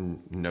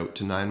 note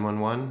to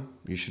 911,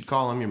 you should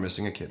call him, you're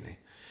missing a kidney.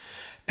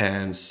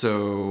 And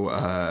so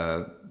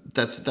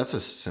that's a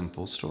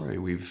simple story.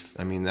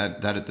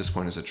 That at this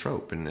point is a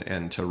trope,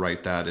 and to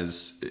write that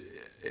is,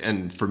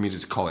 and for me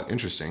to call it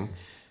interesting,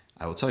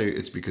 I will tell you,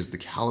 it's because the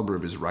caliber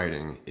of his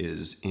writing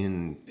is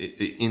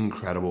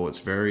incredible. It's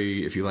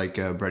very, if you like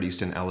Bret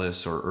Easton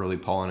Ellis or Early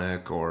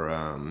Polnick or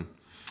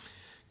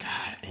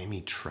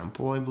Amy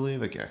Tremple, I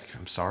believe.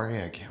 I'm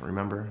sorry, I can't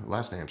remember.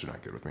 Last names are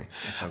not good with me.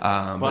 That's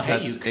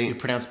okay. You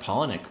pronounce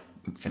Polnick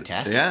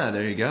fantastic. Yeah,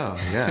 there you go.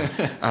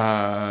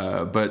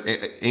 Yeah. But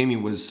Amy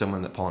was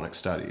someone that Polnick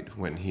studied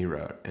when he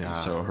wrote. And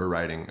so her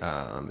writing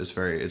is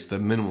it's the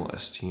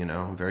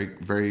minimalist, very,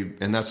 very,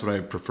 and that's what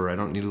I prefer. I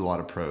don't need a lot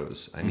of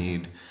prose. I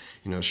need,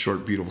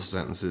 short, beautiful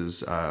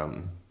sentences.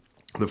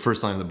 The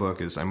first line of the book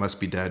is, I must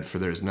be dead, for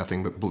there is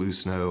nothing but blue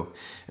snow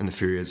and the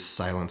furious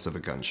silence of a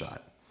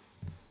gunshot.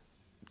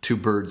 Two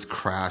birds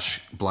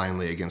crash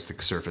blindly against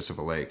the surface of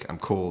a lake. I'm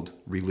cold,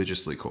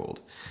 religiously cold.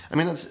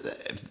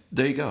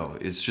 There you go.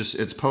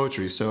 It's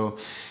poetry. So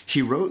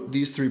he wrote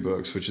these three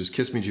books, which is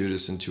Kiss Me,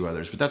 Judas, and two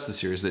others. But that's the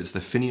series. It's the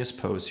Phineas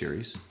Poe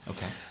series.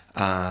 Okay.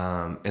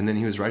 And then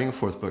he was writing a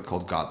fourth book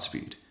called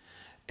Godspeed.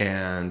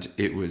 And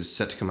it was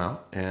set to come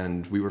out.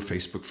 And we were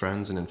Facebook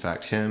friends. And in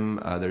fact,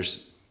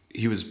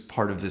 he was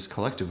part of this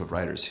collective of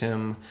writers.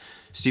 Him,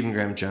 Stephen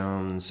Graham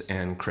Jones,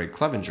 and Craig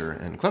Clevenger.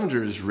 And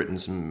Clevenger's written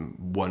some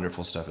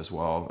wonderful stuff as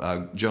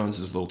well. Jones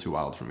is a little too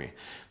wild for me.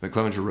 But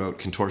Clevenger wrote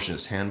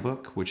Contortionist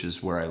Handbook, which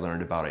is where I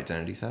learned about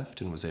identity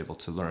theft and was able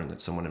to learn that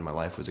someone in my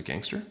life was a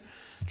gangster.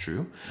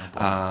 True.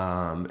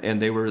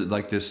 And they were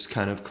like this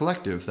kind of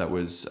collective that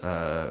was,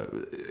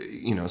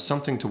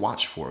 something to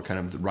watch for, kind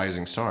of the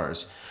rising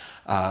stars.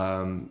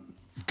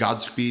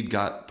 Godspeed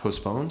got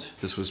postponed.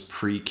 This was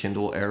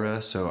pre-Kindle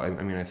era, so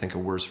I think a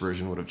worse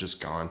version would have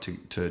just gone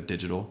to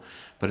digital,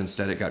 but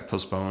instead it got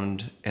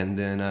postponed, and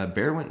then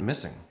Bear went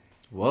missing.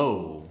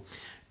 Whoa.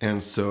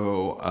 And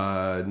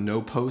so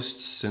no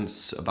posts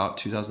since about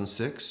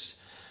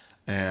 2006,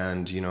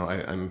 and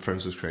I'm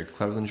friends with Craig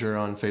Clevenger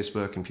on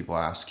Facebook, and people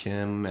ask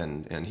him,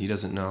 and he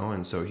doesn't know,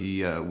 and so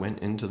he went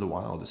into the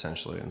wild,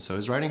 essentially. And so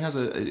his writing has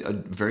a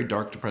very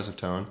dark, depressive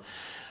tone.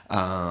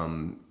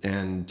 I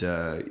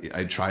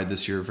tried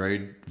this year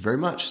very, very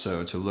much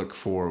so to look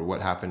for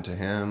what happened to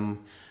him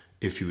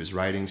if he was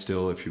writing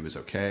still, if he was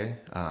okay.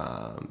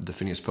 The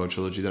Phineas Poe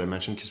trilogy that I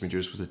mentioned, Kiss Me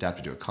Judas, was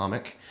adapted to a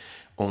comic.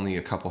 Only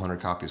a couple hundred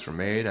copies were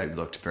made. I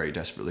looked very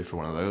desperately for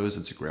one of those.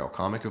 It's a grail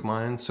comic of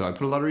mine. So I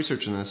put a lot of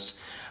research in this.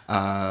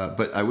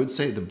 But I would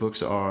say the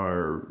books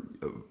are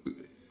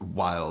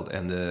wild,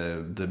 and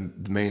the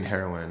main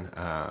heroine,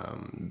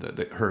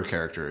 her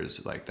character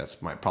is like, that's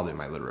probably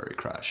my literary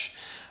crush.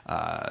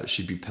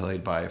 She'd be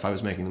played by, if I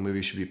was making the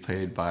movie, she'd be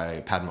played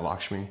by Padma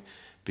Lakshmi,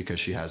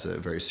 because she has a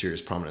very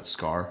serious prominent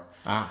scar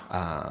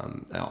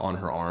on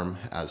her arm,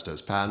 as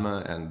does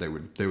Padma, and they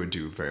would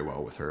do very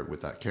well with her,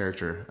 with that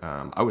character.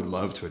 I would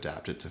love to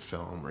adapt it to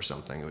film or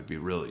something. It would be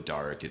really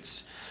dark.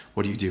 It's,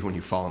 what do you do when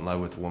you fall in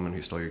love with a woman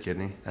who stole your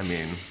kidney? I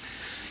mean,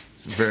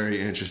 it's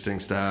very interesting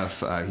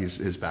stuff.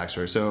 His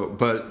backstory. So,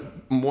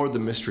 but more the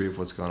mystery of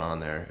what's going on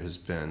there has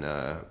been.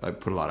 I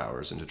put a lot of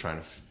hours into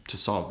trying to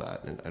solve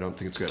that, and I don't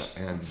think it's good.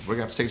 And we're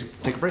gonna have to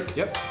take a break.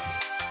 Yep.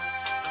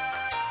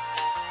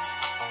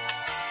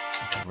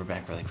 We're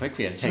back really quick.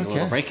 We had to take a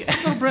little break.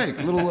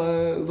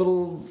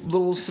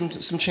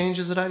 Some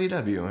changes at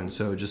IDW, and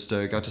so just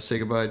got to say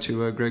goodbye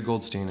to Greg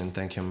Goldstein and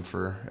thank him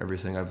for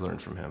everything I've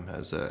learned from him.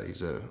 As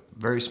he's a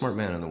very smart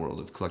man in the world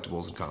of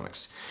collectibles and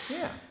comics.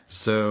 Yeah.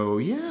 So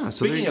yeah.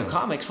 So speaking of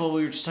comics, well,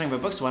 we were just talking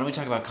about books. Why don't we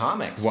talk about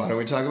comics? Yeah. Why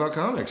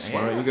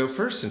don't you go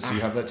first, since you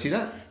have that teed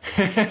up?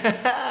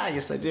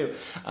 Yes, I do.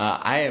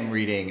 I am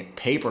reading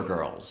Paper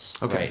Girls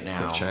right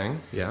now. Cliff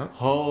Chiang. Yeah.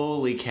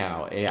 Holy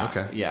cow. Yeah.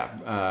 Okay.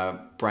 Yeah.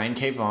 Brian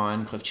K.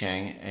 Vaughan, Cliff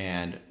Chiang,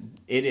 and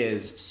it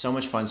is so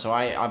much fun. So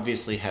I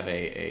obviously have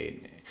a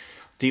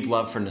deep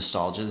love for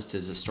nostalgia. This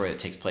is a story that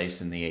takes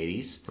place in the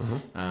 80s.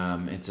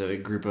 Mm-hmm. It's a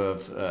group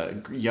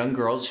of young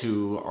girls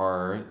who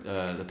are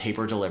the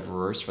paper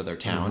deliverers for their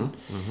town.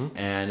 Mm-hmm. Mm-hmm.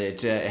 And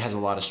it has a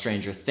lot of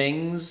Stranger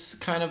Things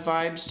kind of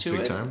vibes to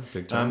it.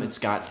 Big time. It's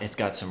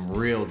got some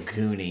real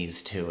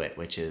Goonies to it,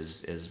 which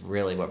is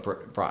really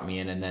what brought me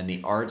in. And then the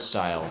art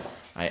style,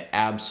 I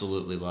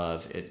absolutely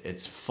love.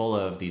 It's full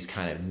of these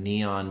kind of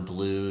neon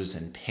blues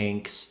and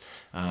pinks.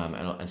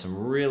 And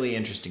some really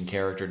interesting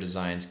character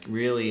designs,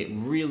 really,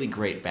 really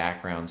great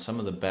backgrounds, some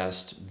of the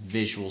best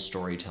visual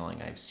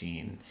storytelling I've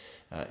seen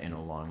in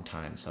a long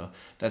time. So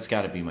that's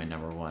got to be my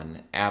number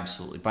one,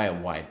 absolutely, by a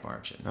wide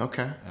margin.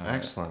 Okay,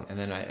 excellent. And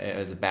then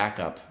as a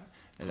backup,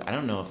 I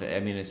don't know if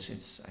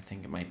it's I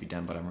think it might be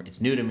done, but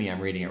it's new to me. I'm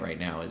reading it right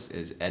now.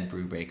 Is Ed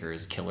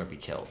Brubaker's Kill or Be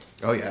Killed?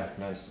 Oh yeah,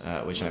 nice.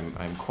 Which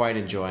I'm quite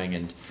enjoying,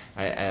 and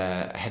I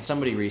had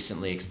somebody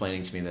recently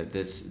explaining to me that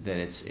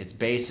it's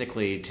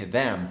basically to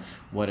them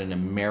what an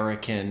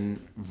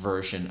American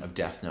version of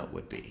Death Note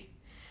would be.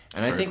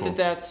 And I think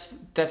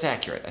that's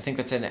accurate. I think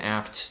that's an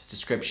apt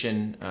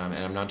description. And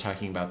I'm not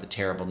talking about the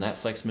terrible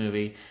Netflix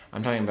movie.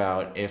 I'm talking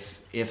about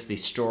if the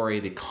story,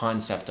 the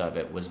concept of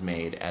it was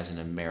made as an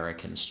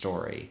American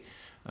story,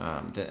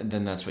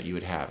 then that's what you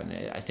would have. And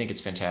I think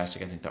it's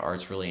fantastic. I think the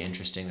art's really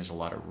interesting. There's a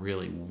lot of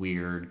really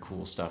weird,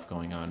 cool stuff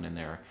going on in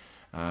there.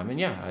 And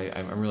yeah,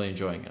 I'm really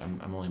enjoying it.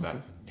 I'm only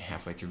about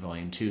halfway through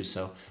volume 2,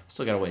 so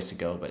still got a ways to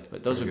go.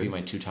 But those would be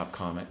my 2 top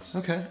comics.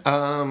 Okay.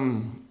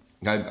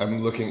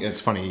 I'm looking. It's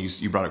funny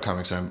you brought up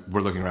comics. We're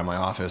looking around my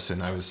office,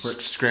 and I was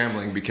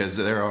scrambling because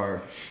there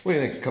are, what do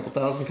you think, a couple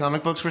thousand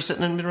comic books we're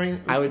sitting in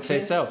between? I would say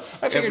so.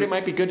 I figured it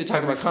might be good to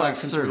talk about comics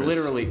since we're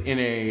literally in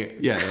a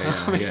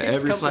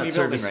Every flat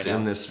surface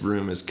in this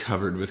room is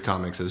covered with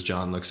comics as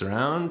John looks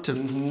around to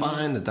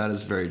find that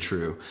is very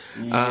true.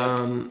 Yep.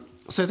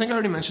 So I think I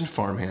already mentioned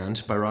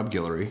Farmhand by Rob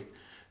Guillory,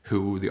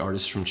 who the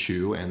artist from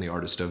Chew and the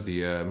artist of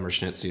the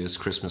Merschnitzius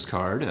Christmas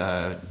card,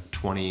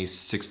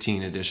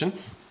 2016 edition.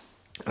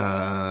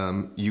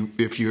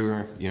 If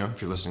you're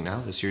listening now,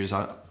 this year's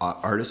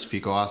artist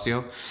Fico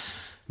Ossio,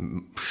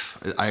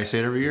 I say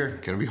it every year,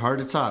 gonna be hard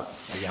to top.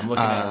 Yeah, I'm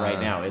looking at it right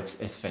now.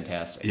 It's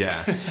fantastic.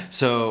 Yeah.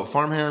 So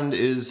Farmhand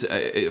is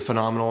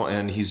phenomenal,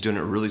 and he's doing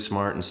it really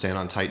smart and staying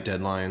on tight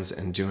deadlines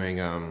and doing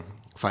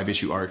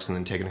 5-issue arcs and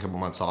then taking a couple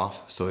months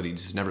off so that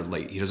he's never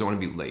late. He doesn't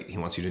want to be late. He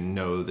wants you to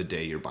know the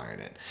day you're buying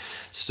it.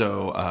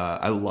 So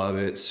I love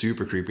it.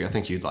 Super creepy. I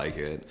think you'd like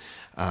it.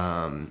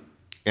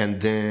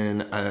 And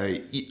then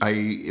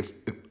if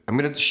I'm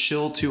going to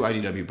shill 2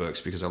 IDW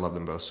books because I love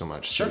them both so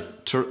much. Sure.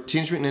 So,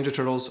 Teenage Mutant Ninja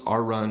Turtles,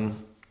 our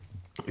run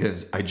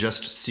is, I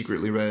just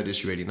secretly read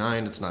issue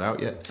 89. It's not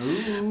out yet.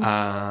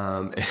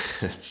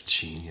 It's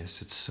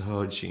genius. It's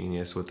so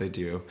genius what they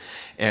do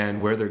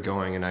and where they're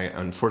going. And I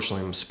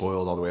unfortunately am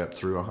spoiled all the way up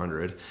through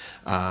 100.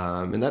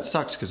 And that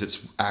sucks because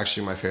it's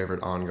actually my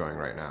favorite ongoing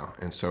right now.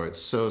 And so it's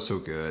so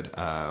good.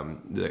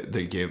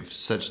 They give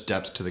such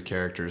depth to the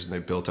characters, and they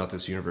built out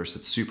this universe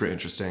that's super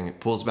interesting.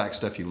 It pulls back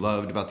stuff you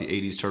loved about the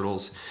 80s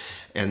Turtles,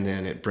 and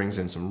then it brings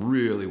in some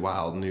really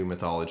wild new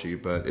mythology.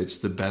 But it's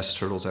the best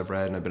Turtles I've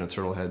read, and I've been a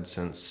Turtle head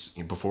since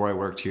before I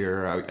worked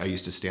here. I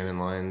used to stand in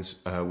lines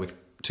with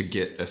to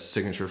get a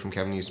signature from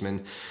Kevin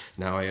Eastman.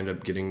 Now I end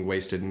up getting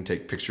wasted and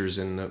take pictures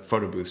in the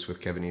photo booths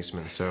with Kevin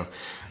Eastman. So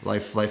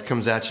life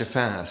comes at you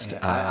fast.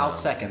 Yeah, I'll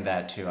second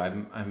that too.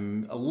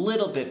 I'm a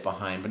little bit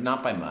behind, but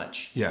not by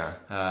much. Yeah.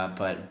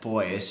 But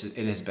boy, it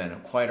has been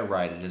quite a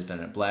ride. It has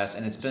been a blast,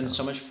 and it's been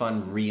so much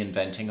fun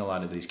reinventing a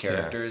lot of these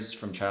characters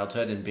from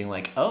childhood and being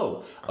like,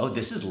 oh,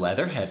 this is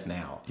Leatherhead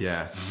now.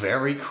 Yeah.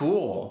 Very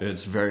cool.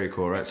 It's very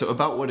cool, right? So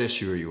about what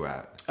issue are you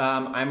at?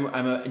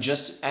 I'm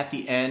just at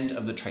the end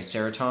of the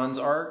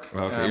Triceratons arc.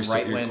 Okay, you're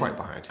quite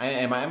behind.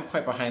 I'm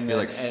quite behind.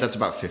 Then, that's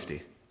about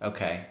 50.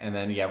 Okay, and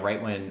then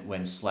right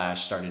when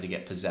Slash started to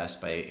get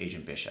possessed by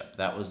Agent Bishop,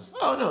 that was.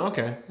 Oh no!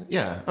 Okay,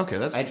 yeah, okay.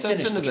 That's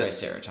finished into the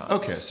Triceratons.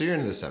 Okay, so you're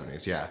into the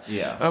 70s, yeah.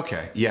 Yeah.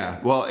 Okay, yeah.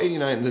 Well,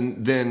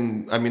 89.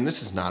 Then I mean,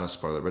 this is not a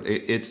spoiler, but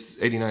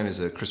it's 89 is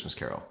a Christmas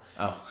Carol.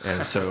 Oh.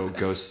 And so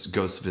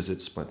Ghost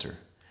visits Splinter.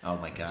 Oh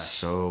my gosh. It's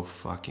so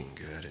fucking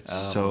good.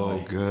 It's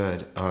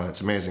good. Oh, it's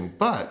amazing.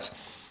 But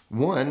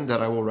one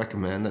that I will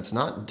recommend that's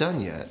not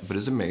done yet, but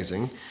is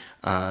amazing.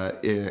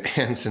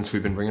 And since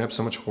we've been bringing up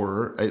so much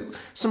horror,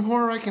 some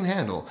horror I can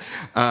handle.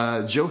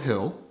 Joe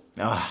Hill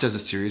does a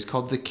series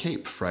called The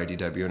Cape for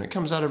IDW, and it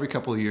comes out every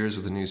couple of years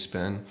with a new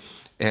spin.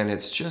 And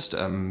it's just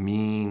a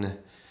mean,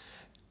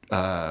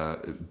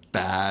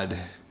 bad,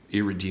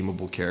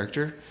 irredeemable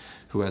character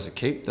who has a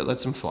cape that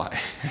lets him fly.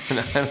 And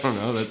I don't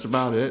know, that's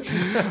about it.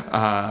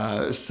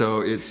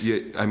 So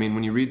I mean,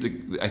 when you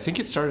read I think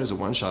it started as a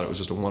one-shot, it was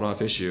just a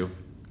one-off issue,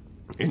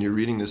 and you're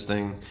reading this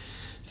thing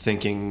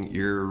thinking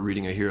you're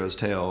reading a hero's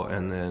tale,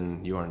 and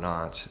then you are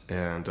not.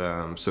 And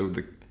so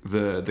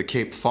the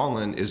Cape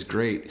Fallen is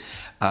great.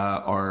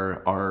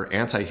 Our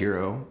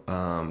anti-hero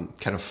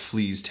kind of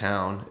flees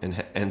town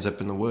and ends up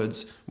in the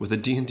woods with a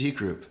D&D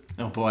group.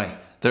 Oh boy.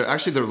 They're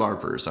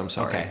LARPers. I'm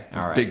sorry. Okay,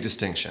 all right. Big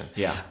distinction.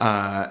 Yeah.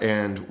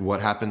 And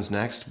what happens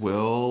next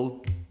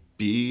will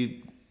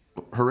be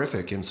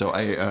horrific. And so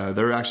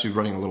they're actually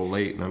running a little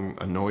late, and I'm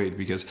annoyed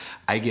because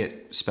I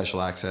get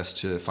special access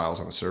to files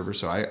on the server,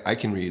 so I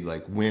can read,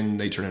 like, when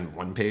they turn in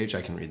one page,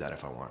 I can read that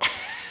if I want.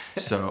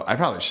 So I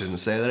probably shouldn't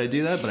say that I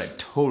do that, but I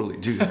totally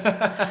do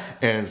that.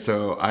 And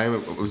so I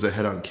was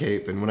ahead on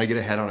Cape, and when I get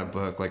ahead on a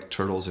book like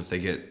Turtles, if they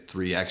get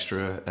 3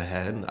 extra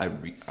ahead,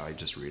 I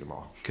just read them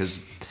all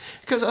because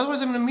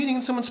otherwise I'm in a meeting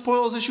and someone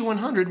spoils issue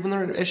 100 when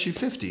they're at issue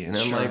 50, and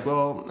I'm like,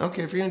 well,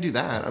 okay, if you're gonna do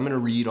that, I'm gonna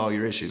read all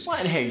your issues. Well,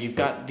 and hey, you've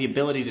got the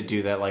ability to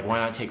do that. Like, why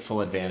not take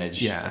full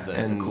advantage of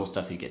the cool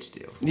stuff you get to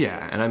do?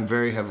 Yeah, and I'm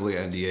very heavily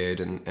NDA'd,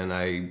 and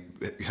I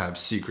have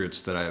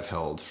secrets that I have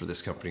held for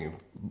this company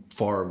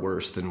far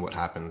worse than what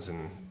happens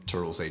in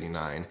Turtles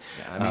 89.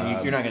 Yeah, I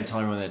mean, you're not going to tell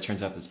everyone that it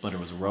turns out that Splinter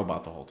was a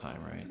robot the whole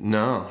time, right?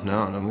 No, and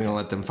I'm going to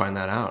let them find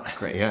that out.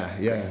 Great.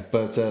 Yeah.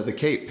 But The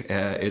Cape,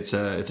 it's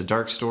a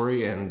dark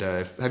story, and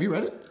have you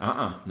read it?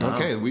 No.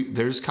 Okay,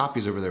 there's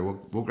copies over there.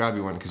 We'll grab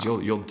you one because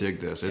you'll dig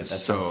this. It's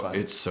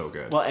so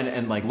good. Well,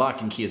 and like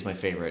Lock and Key is my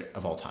favorite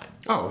of all time.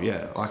 Oh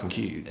yeah, Lock and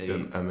Key,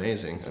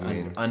 amazing.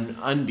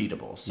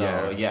 Unbeatable.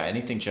 So yeah,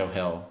 anything Joe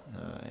Hill.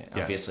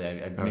 Obviously,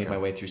 I've made my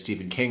way through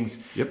Stephen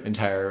King's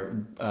entire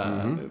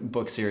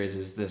book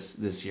series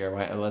this year.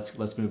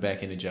 Let's move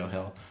back into Joe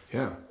Hill.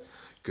 Yeah,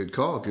 good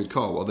call.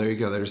 Well, there you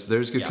go.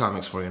 There's good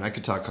comics for you, and I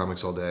could talk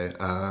comics all day.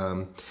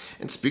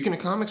 And speaking of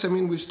comics, I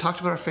mean, we've talked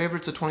about our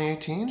favorites of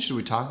 2018. Should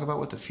we talk about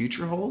what the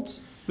future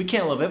holds? We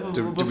can a little bit, but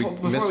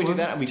before we do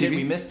that,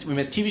 we missed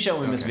TV show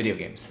and we missed video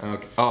games.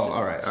 Okay. Oh,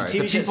 all right. So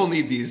the people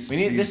need these.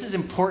 This is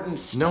important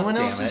stuff. No one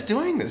else is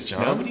doing this,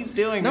 John. Nobody's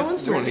doing this. No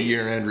one's doing a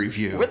year-end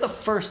review. We're the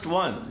first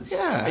ones.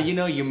 Yeah.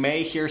 You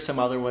may hear some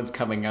other ones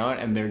coming out,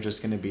 and they're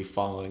just going to be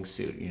following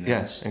suit.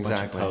 Yeah, it's just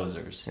exactly. A bunch of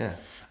posers.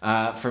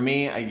 Yeah. For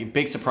me, a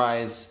big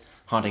surprise: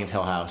 Haunting of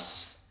Hill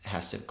House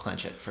has to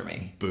clench it for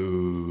me.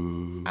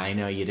 Boo. I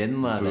know you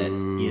didn't love it.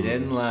 You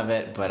didn't love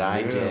it, but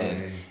I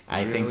did.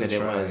 I think that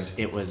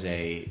it was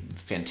a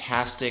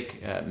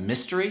fantastic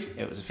mystery.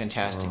 It was a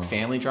fantastic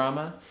family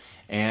drama,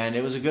 and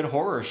it was a good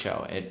horror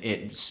show.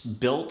 It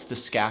built the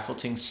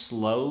scaffolding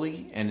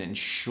slowly and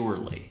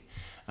surely,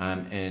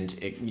 and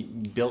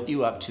it built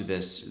you up to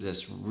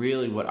this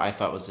really what I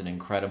thought was an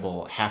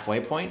incredible halfway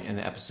point in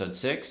the episode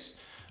 6.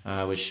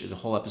 Which the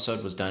whole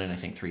episode was done in, I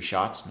think, 3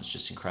 shots. It was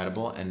just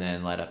incredible, and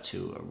then led up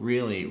to a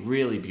really,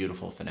 really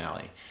beautiful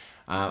finale.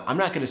 I'm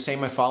not going to say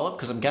my follow-up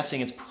because I'm guessing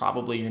it's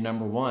probably your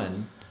number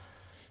 1.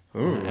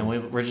 Ooh. And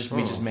we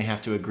just may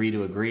have to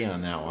agree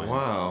on that one.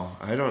 Wow,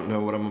 I don't know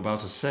what I'm about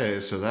to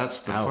say, so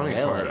that's the funny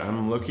part.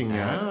 I'm looking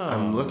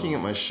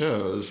at my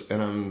shows,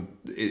 and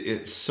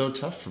it's so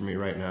tough for me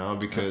right now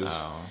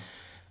because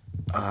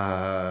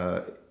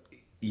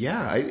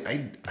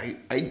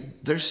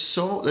there's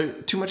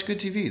too much good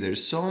TV.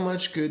 There's so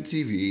much good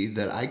TV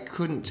that I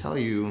couldn't tell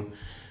you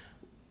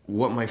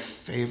what my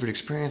favorite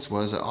experience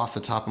was off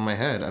the top of my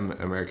head.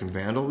 American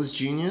Vandal was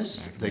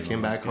genius. They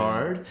came back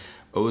hard.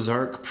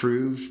 Ozark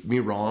proved me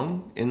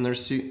wrong in their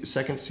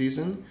second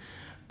season.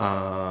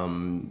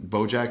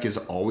 BoJack is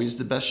always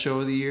the best show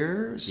of the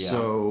year. Yeah.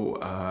 So,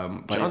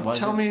 John,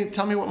 tell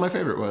me what my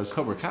favorite was.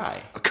 Cobra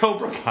Kai.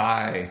 Cobra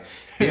Kai.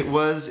 It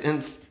was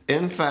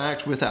in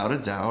fact, without a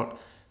doubt,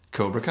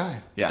 Cobra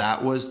Kai. Yeah.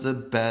 That was the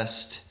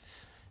best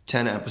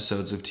 10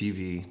 episodes of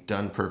TV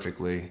done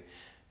perfectly.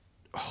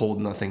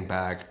 Hold nothing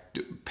back.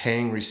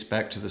 Paying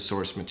respect to the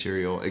source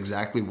material.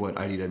 Exactly what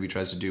IDW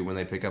tries to do when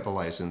they pick up a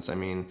license. I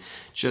mean,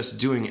 just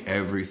doing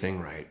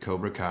everything right.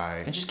 Cobra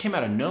Kai. It just came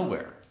out of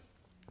nowhere.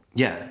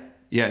 Yeah.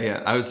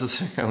 I was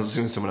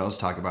listening to someone else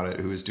talk about it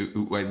who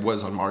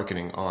was on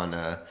marketing on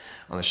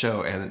the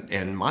show,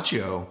 and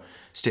Machio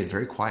stayed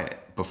very quiet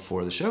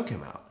before the show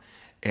came out.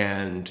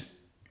 And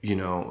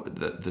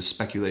the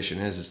speculation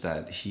is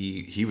that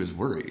he was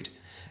worried,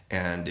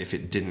 and if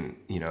it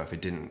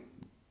didn't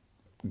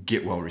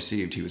get well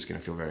received, he was going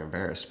to feel very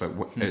embarrassed. But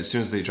as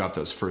soon as they dropped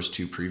those first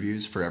 2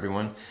 previews for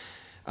everyone,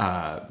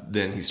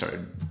 then he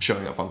started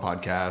showing up on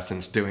podcasts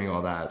and doing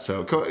all that.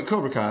 So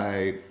Cobra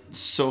Kai,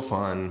 so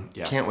fun.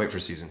 Yeah. Can't wait for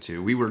season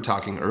 2. We were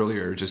talking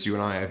earlier, just you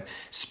and I,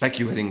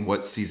 speculating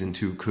what season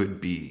 2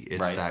 could be.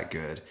 It's that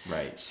good.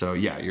 Right. So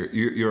yeah,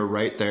 you're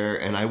right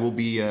there. And I will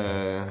be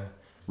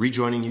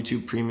rejoining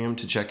YouTube Premium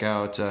to check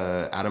out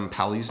Adam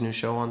Pally new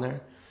show on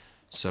there.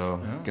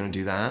 So gonna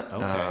do that.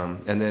 Okay.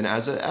 And then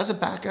as a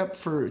backup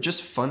for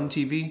just fun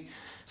TV,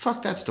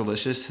 fuck That's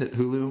Delicious hit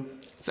Hulu.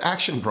 It's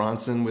Action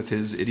Bronson with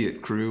his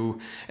idiot crew,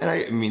 and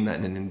I mean that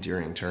in an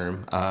endearing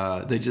term.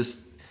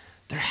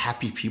 They're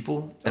happy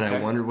people, and I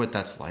wonder what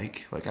that's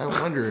like. Like I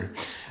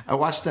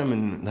watch them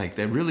and like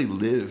they really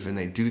live and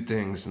they do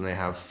things and they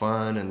have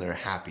fun and they're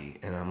happy,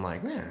 and I'm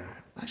like, man,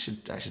 I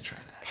should try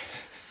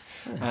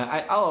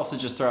that. I'll also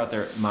just throw out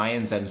there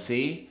Mayans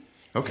MC.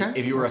 Okay.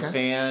 If you were a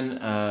fan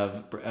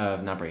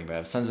of not Breaking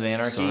Bad, Sons of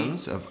Anarchy.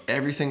 Sons of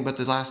everything but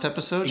the last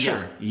episode?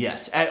 Sure. Yeah.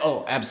 Yes.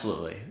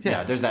 Absolutely.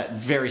 Yeah. There's that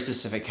very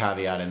specific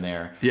caveat in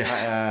there.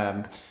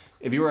 Yeah.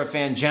 If you were a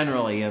fan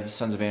generally of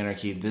Sons of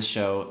Anarchy, this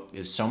show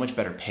is so much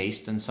better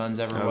paced than Sons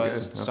ever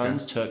was. Okay.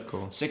 Sons took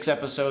 6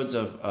 episodes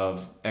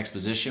of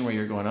exposition where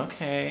you're going,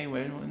 okay,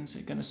 when's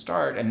it going to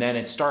start? And then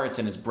it starts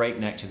and it's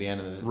breakneck to the end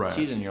of the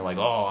season. You're like,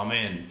 oh, I'm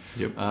in.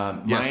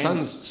 Yep.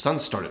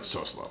 Sons started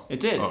so slow. It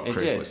did. Oh, it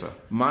did. So.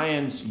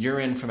 Mayans, you're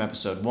in from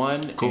episode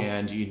 1,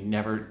 and it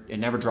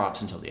never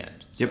drops until the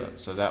end. So,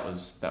 so that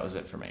was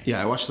it for me.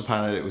 Yeah, I watched the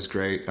pilot. It was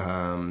great.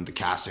 The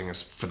casting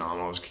is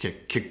phenomenal. It was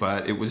kick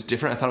butt. It was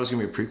different. I thought it was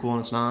going to be a prequel, and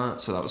it's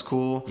not. So that was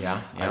cool. Yeah.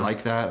 I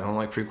like that. I don't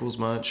like prequels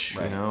much.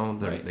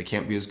 Right. They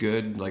can't be as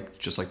good.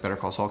 Just like Better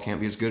Call Saul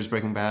can't be as good as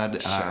Breaking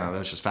Bad. Sure.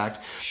 That's just fact.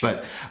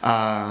 Sure.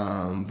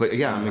 But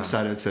yeah, I'm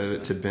excited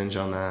to binge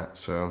on that.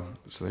 So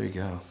there you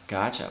go.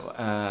 Gotcha.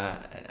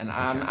 And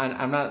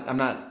I'm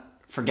not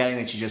forgetting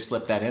that you just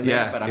slipped that in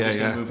there, but I'm just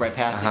going to move right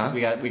past it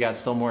because we got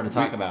still more to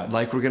talk about.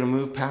 Like we're going to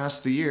move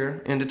past the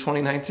year into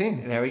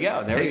 2019. There we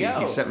go. There we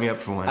go. He set me up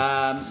for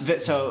one.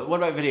 So what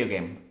about video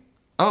game?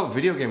 Oh,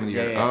 video game of the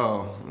year. Yeah.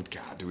 Oh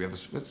God, do we have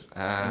this?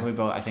 We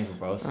both. I think we're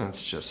both.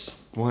 It's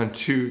just 1,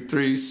 2,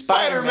 3.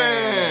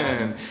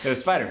 Spider-Man. It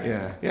was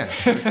Spider-Man. Yeah.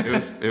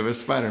 It was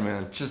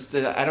Spider-Man. Just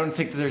I don't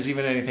think that there's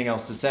even anything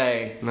else to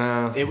say.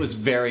 No. It was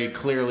very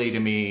clearly to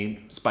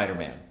me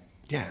Spider-Man.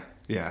 Yeah.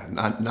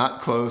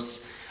 Not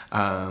close.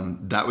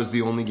 That was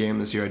the only game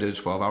this year I did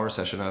a 12-hour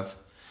session of.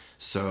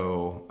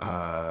 So,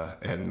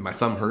 and my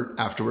thumb hurt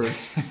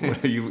afterwards.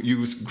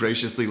 you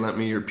graciously lent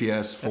me your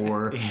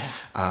PS4,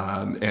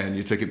 and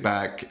you took it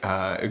back,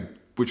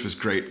 which was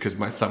great because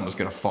my thumb was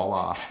going to fall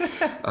off.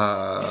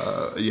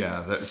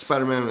 The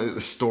Spider-Man,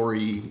 the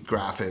story,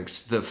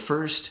 graphics, the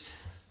first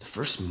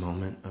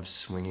moment of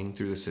swinging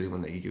through the city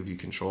when they give you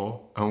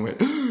control, I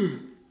went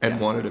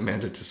and wanted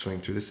Amanda to swing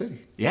through the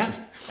city. Yeah,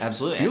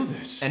 absolutely. Feel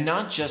this. And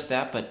not just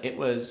that, but it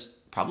was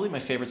probably my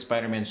favorite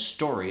Spider-Man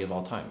story of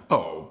all time.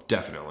 Oh,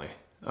 definitely.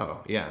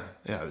 Oh, yeah.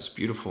 Yeah, it was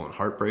beautiful and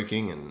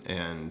heartbreaking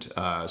and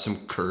some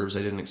curves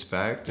I didn't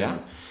expect. Yeah.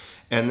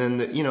 And then,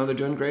 they're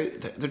doing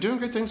great. They're doing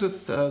great things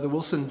with the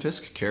Wilson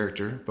Fisk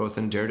character, both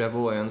in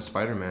Daredevil and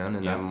Spider-Man.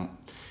 And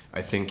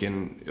I think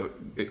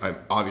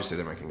obviously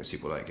they're making a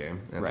sequel to that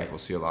game. I think we'll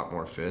see a lot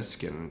more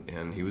Fisk,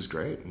 and he was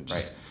great. And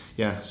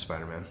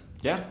Spider-Man.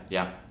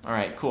 Yeah. All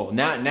right, cool.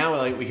 Now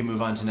we can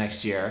move on to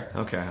next year.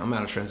 Okay, I'm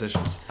out of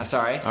transitions.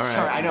 Sorry. All right.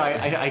 Sorry. I know.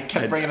 I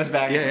kept bringing us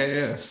back.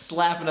 Yeah.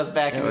 Slapping us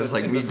back. It was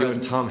like me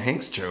doing Tom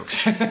Hanks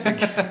jokes.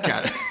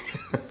 Got it.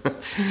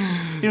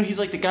 He's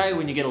like the guy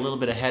when you get a little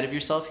bit ahead of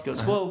yourself. He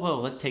goes, whoa,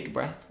 let's take a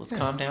breath. Let's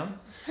calm down.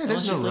 Hey, there's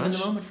let's just live in the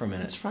rush. moment for a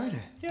minute. It's Friday.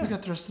 Yeah. We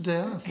got the rest of the day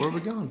off. Where are we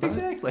going, bud?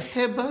 Exactly.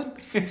 Hey,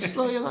 bud,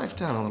 slow your life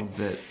down a little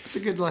bit. It's a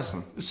good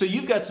lesson. So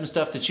you've got some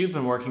stuff that you've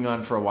been working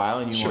on for a while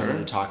and you wanted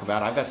to talk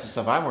about. I've got some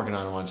stuff I'm working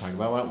on and want to talk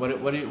about.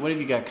 What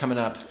have you got coming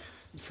up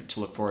to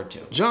look forward to?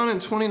 John, in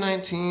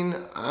 2019,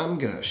 I'm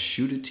going to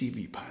shoot a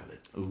TV pilot.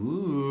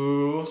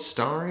 Ooh.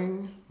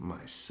 Starring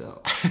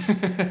myself.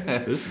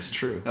 This is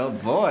true. Oh,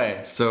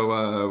 boy.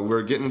 So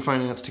we're getting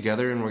finance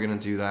together, and we're going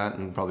to do that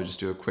and probably just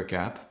do a quick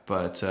app.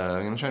 But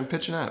I'm going to try and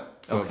pitch an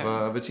app of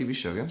a TV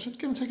show. I'm going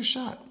to take a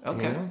shot.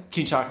 Okay.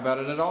 Can you talk about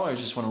it at all, or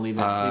just want to leave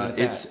it at that?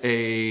 It's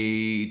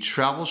a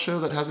travel show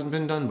that hasn't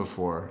been done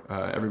before.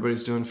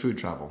 Everybody's doing food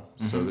travel,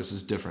 so this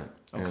is different.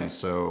 Okay. And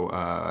so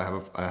I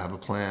have a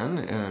plan,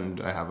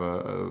 and I have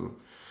a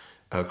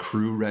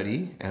crew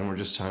ready, and we're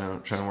just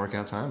trying to work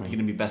out timing. Are you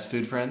going to be best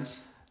food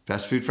friends?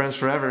 Best food friends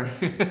forever.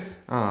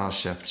 Oh,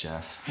 Chef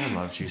Jeff, I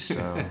loved you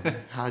so.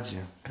 How'd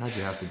you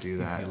have to do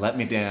that? You let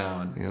me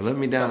down. You let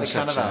me down,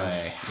 Chef Jeff.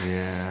 Valley.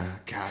 Yeah,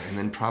 God, and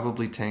then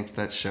probably tanked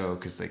that show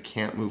because they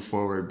can't move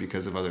forward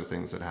because of other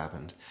things that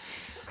happened.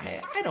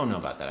 I don't know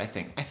about that. I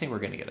think we're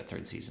going to get a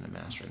third season of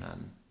Master of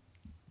None.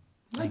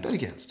 I bet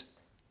against.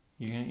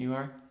 You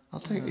are?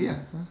 I'll take it. Yeah.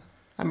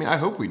 I mean, I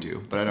hope we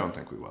do, but I don't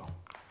think we will.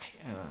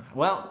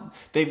 Well,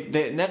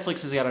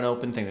 Netflix has got an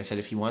open thing. They said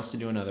if he wants to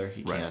do another,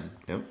 he can.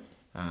 Yep.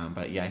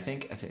 But yeah, I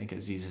think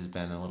Aziz has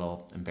been a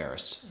little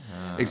embarrassed.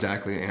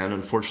 Exactly, and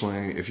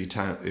unfortunately,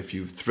 if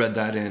you thread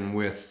that in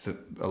with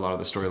a lot of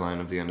the storyline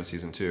of the end of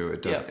season 2,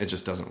 it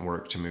just doesn't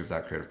work to move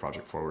that creative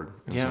project forward.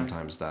 And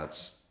sometimes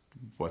that's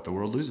what the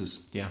world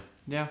loses. Yeah.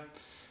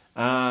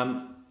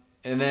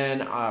 And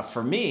then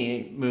for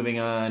me, moving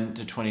on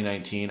to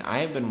 2019, I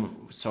have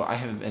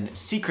been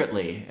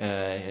secretly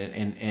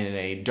in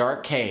a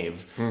dark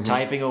cave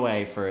typing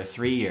away for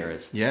 3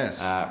 years.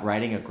 Yes,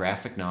 writing a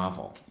graphic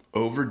novel.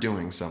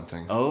 Overdoing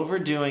something.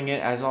 Overdoing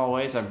it, as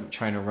always. I'm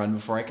trying to run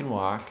before I can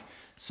walk.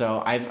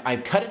 So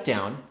I've cut it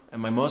down in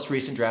my most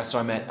recent draft. So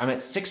I'm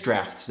at 6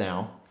 drafts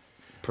now.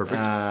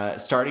 Perfect.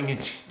 Starting in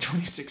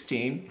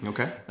 2016.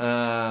 Okay.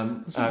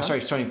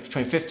 Starting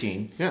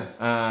 2015.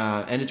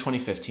 Yeah. End of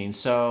 2015.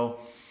 So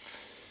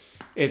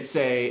it's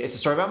a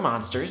story about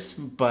monsters,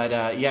 but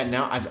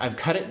now I've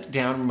cut it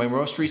down. My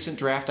most recent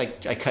draft, I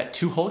cut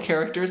 2 whole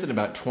characters in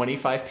about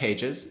 25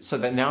 pages, so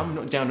that now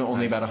I'm down to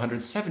only about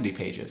 170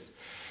 pages.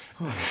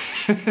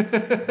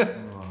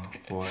 Oh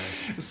boy!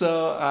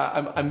 So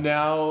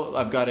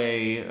I've got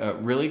a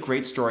really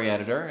great story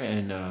editor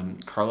in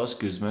Carlos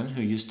Guzman,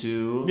 who used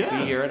to be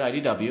here at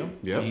IDW.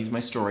 Yeah, he's my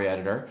story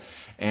editor.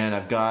 And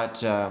I've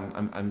got,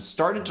 I'm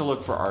started to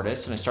look for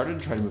artists, and I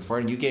started to try to move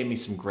forward. And you gave me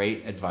some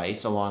great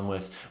advice, along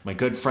with my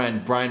good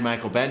friend Brian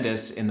Michael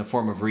Bendis, in the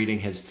form of reading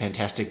his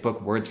fantastic book,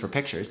 Words for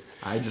Pictures.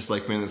 I just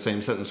like being in the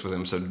same sentence with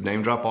him, so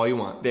name drop all you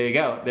want. There you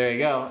go.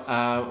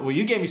 Well,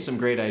 you gave me some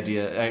great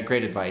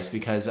advice,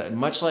 because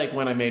much like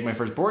when I made my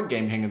first board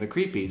game, Hang of the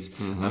Creepies,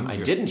 I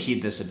didn't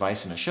heed this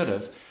advice, and I should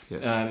have.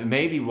 Yes.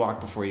 Maybe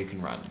walk before you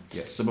can run.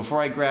 Yes. So before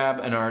I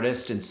grab an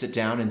artist and sit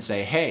down and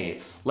say,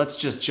 hey, let's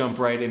just jump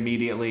right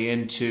immediately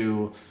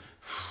into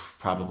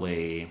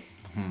probably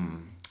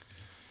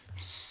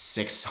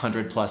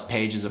 600 plus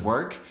pages of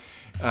work,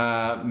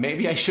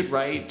 maybe I should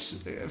write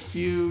a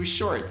few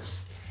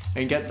shorts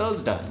and get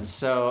those done.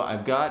 So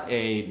I've got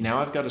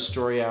a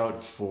story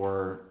out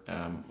for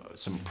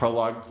some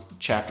prologue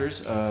chapters,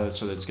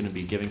 so that's going to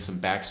be giving some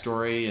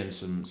backstory and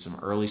some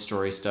early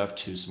story stuff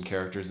to some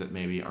characters that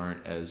maybe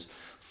aren't as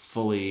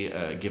fully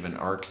given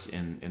arcs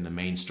in the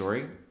main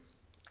story.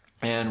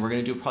 And we're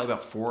going to do probably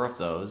about 4 of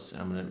those.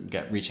 I'm going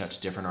to reach out to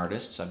different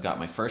artists. I've got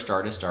my first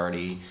artist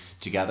already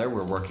together.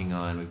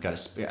 We've got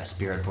a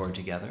spirit board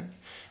together.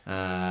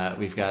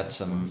 We've got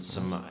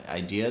some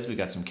ideas. We've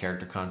got some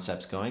character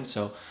concepts going.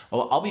 So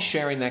I'll be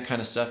sharing that kind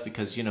of stuff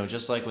because,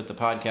 just like with the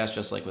podcast,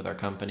 just like with our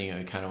company,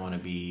 I kind of want to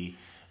be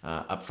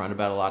upfront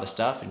about a lot of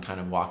stuff and kind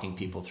of walking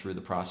people through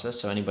the process.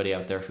 So anybody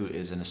out there who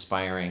is an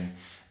aspiring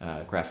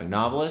graphic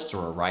novelist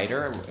or a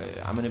writer,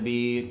 I'm going to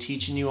be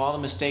teaching you all the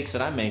mistakes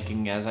that I'm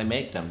making as I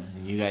make them.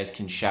 And you guys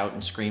can shout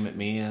and scream at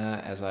me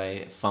as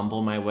I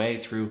fumble my way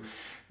through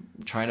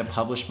trying to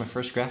publish my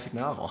first graphic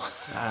novel.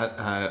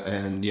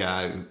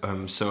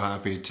 I'm so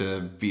happy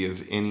to be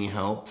of any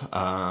help.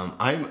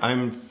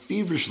 I'm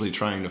feverishly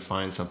trying to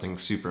find something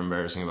super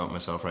embarrassing about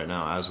myself right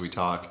now as we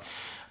talk,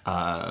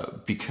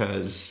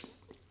 because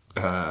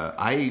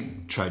I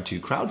tried to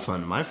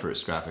crowdfund my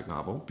first graphic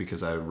novel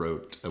because I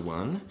wrote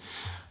one,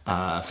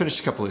 finished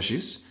a couple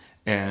issues,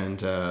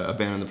 and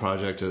abandoned the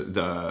project.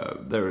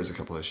 There was a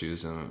couple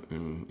issues,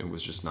 and it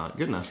was just not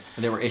good enough.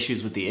 And there were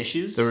issues with the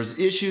issues? There was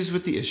issues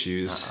with the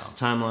issues,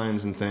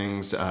 timelines and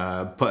things,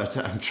 but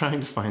I'm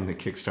trying to find the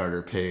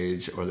Kickstarter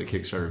page or the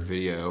Kickstarter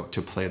video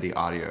to play the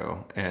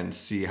audio and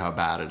see how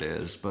bad it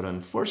is. But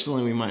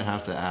unfortunately, we might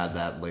have to add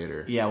that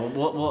later. Yeah,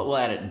 we'll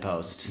add it in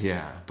post.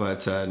 Yeah,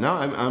 but no,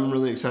 I'm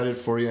really excited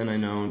for you, and I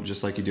know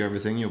just like you do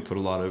everything, you'll put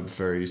a lot of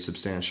very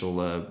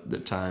substantial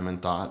time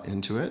and thought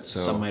into it. So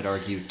some might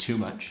argue too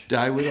much.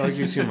 I would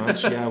argue too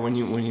much. Yeah, when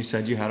you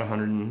said you had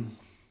 100 and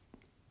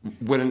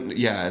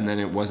then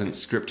it wasn't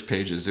script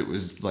pages, it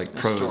was like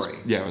prose. Story.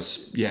 Yeah, it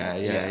was.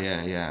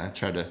 Yeah. I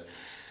tried to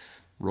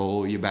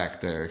roll you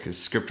back there because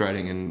script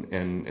writing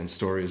and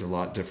story is a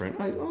lot different.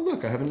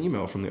 Look, I have an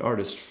email from the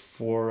artist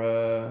for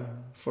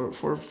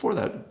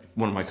that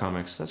one of my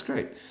comics. That's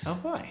great. Oh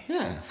boy.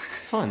 Yeah,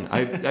 fun.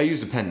 I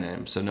used a pen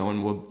name, so no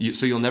one will.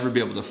 So you'll never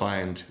be able to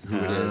find who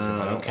it is if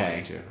I don't want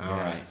you to. All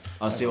right.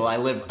 Oh, see, well, I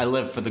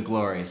live for the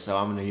glory, so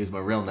I'm going to use my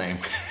real name.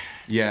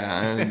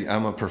 Yeah,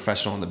 I'm a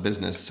professional in the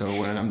business, so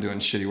when I'm doing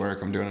shitty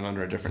work, I'm doing it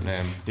under a different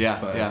name. Yeah.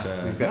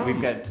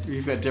 We've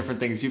got different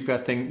things. You've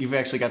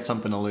actually got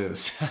something to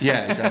lose.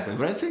 Yeah, exactly.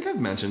 But I think I've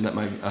mentioned that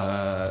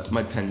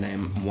my pen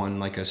name won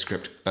like a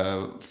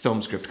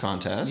film script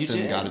contest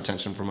and got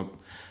attention from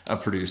a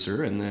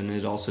producer, and then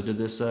it also did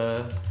this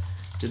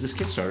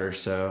Kickstarter.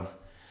 So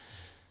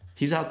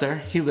he's out there.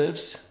 He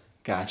lives.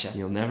 Gotcha.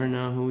 You'll never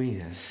know who he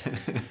is.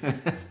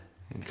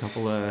 A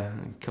couple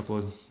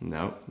of.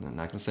 No, I'm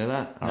not gonna say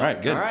that. All right,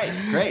 good. All right,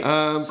 great.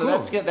 So cool.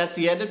 that's good. That's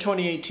the end of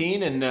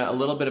 2018, and a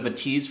little bit of a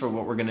tease for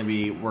what we're going to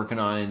be working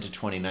on into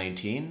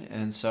 2019.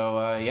 And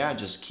so,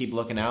 just keep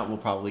looking out. We'll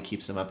probably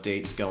keep some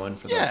updates going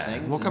for those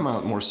things. We'll come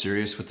out more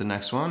serious with the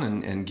next one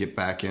and get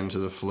back into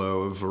the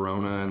flow of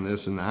Verona and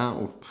this and that.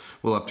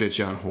 We'll update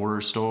you on Horror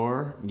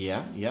Store.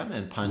 Yeah,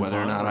 and Pun whether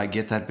or not I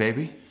get that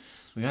baby.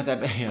 We got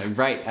that,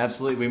 right?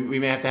 Absolutely. We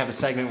may have to have a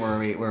segment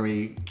where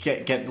we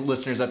get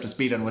listeners up to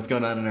speed on what's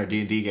going on in our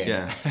D&D game.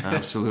 Yeah,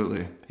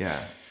 absolutely. Yeah.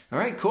 All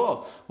right,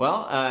 cool.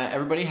 Well,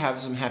 everybody have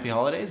some happy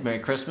holidays. Merry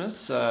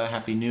Christmas.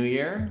 Happy New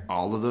Year.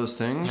 All of those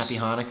things.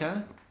 Happy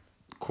Hanukkah.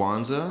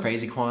 Kwanzaa.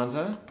 Crazy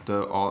Kwanzaa.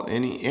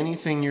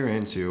 Anything you're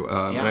into.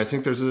 And I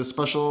think there's a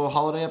special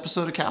holiday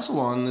episode of Castle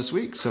on this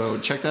week, so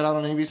check that out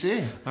on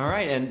ABC. All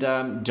right,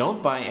 and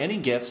don't buy any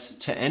gifts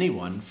to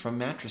anyone from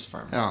Mattress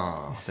Firm.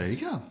 Oh, there you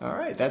go. All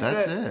right, that's it.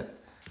 That's it.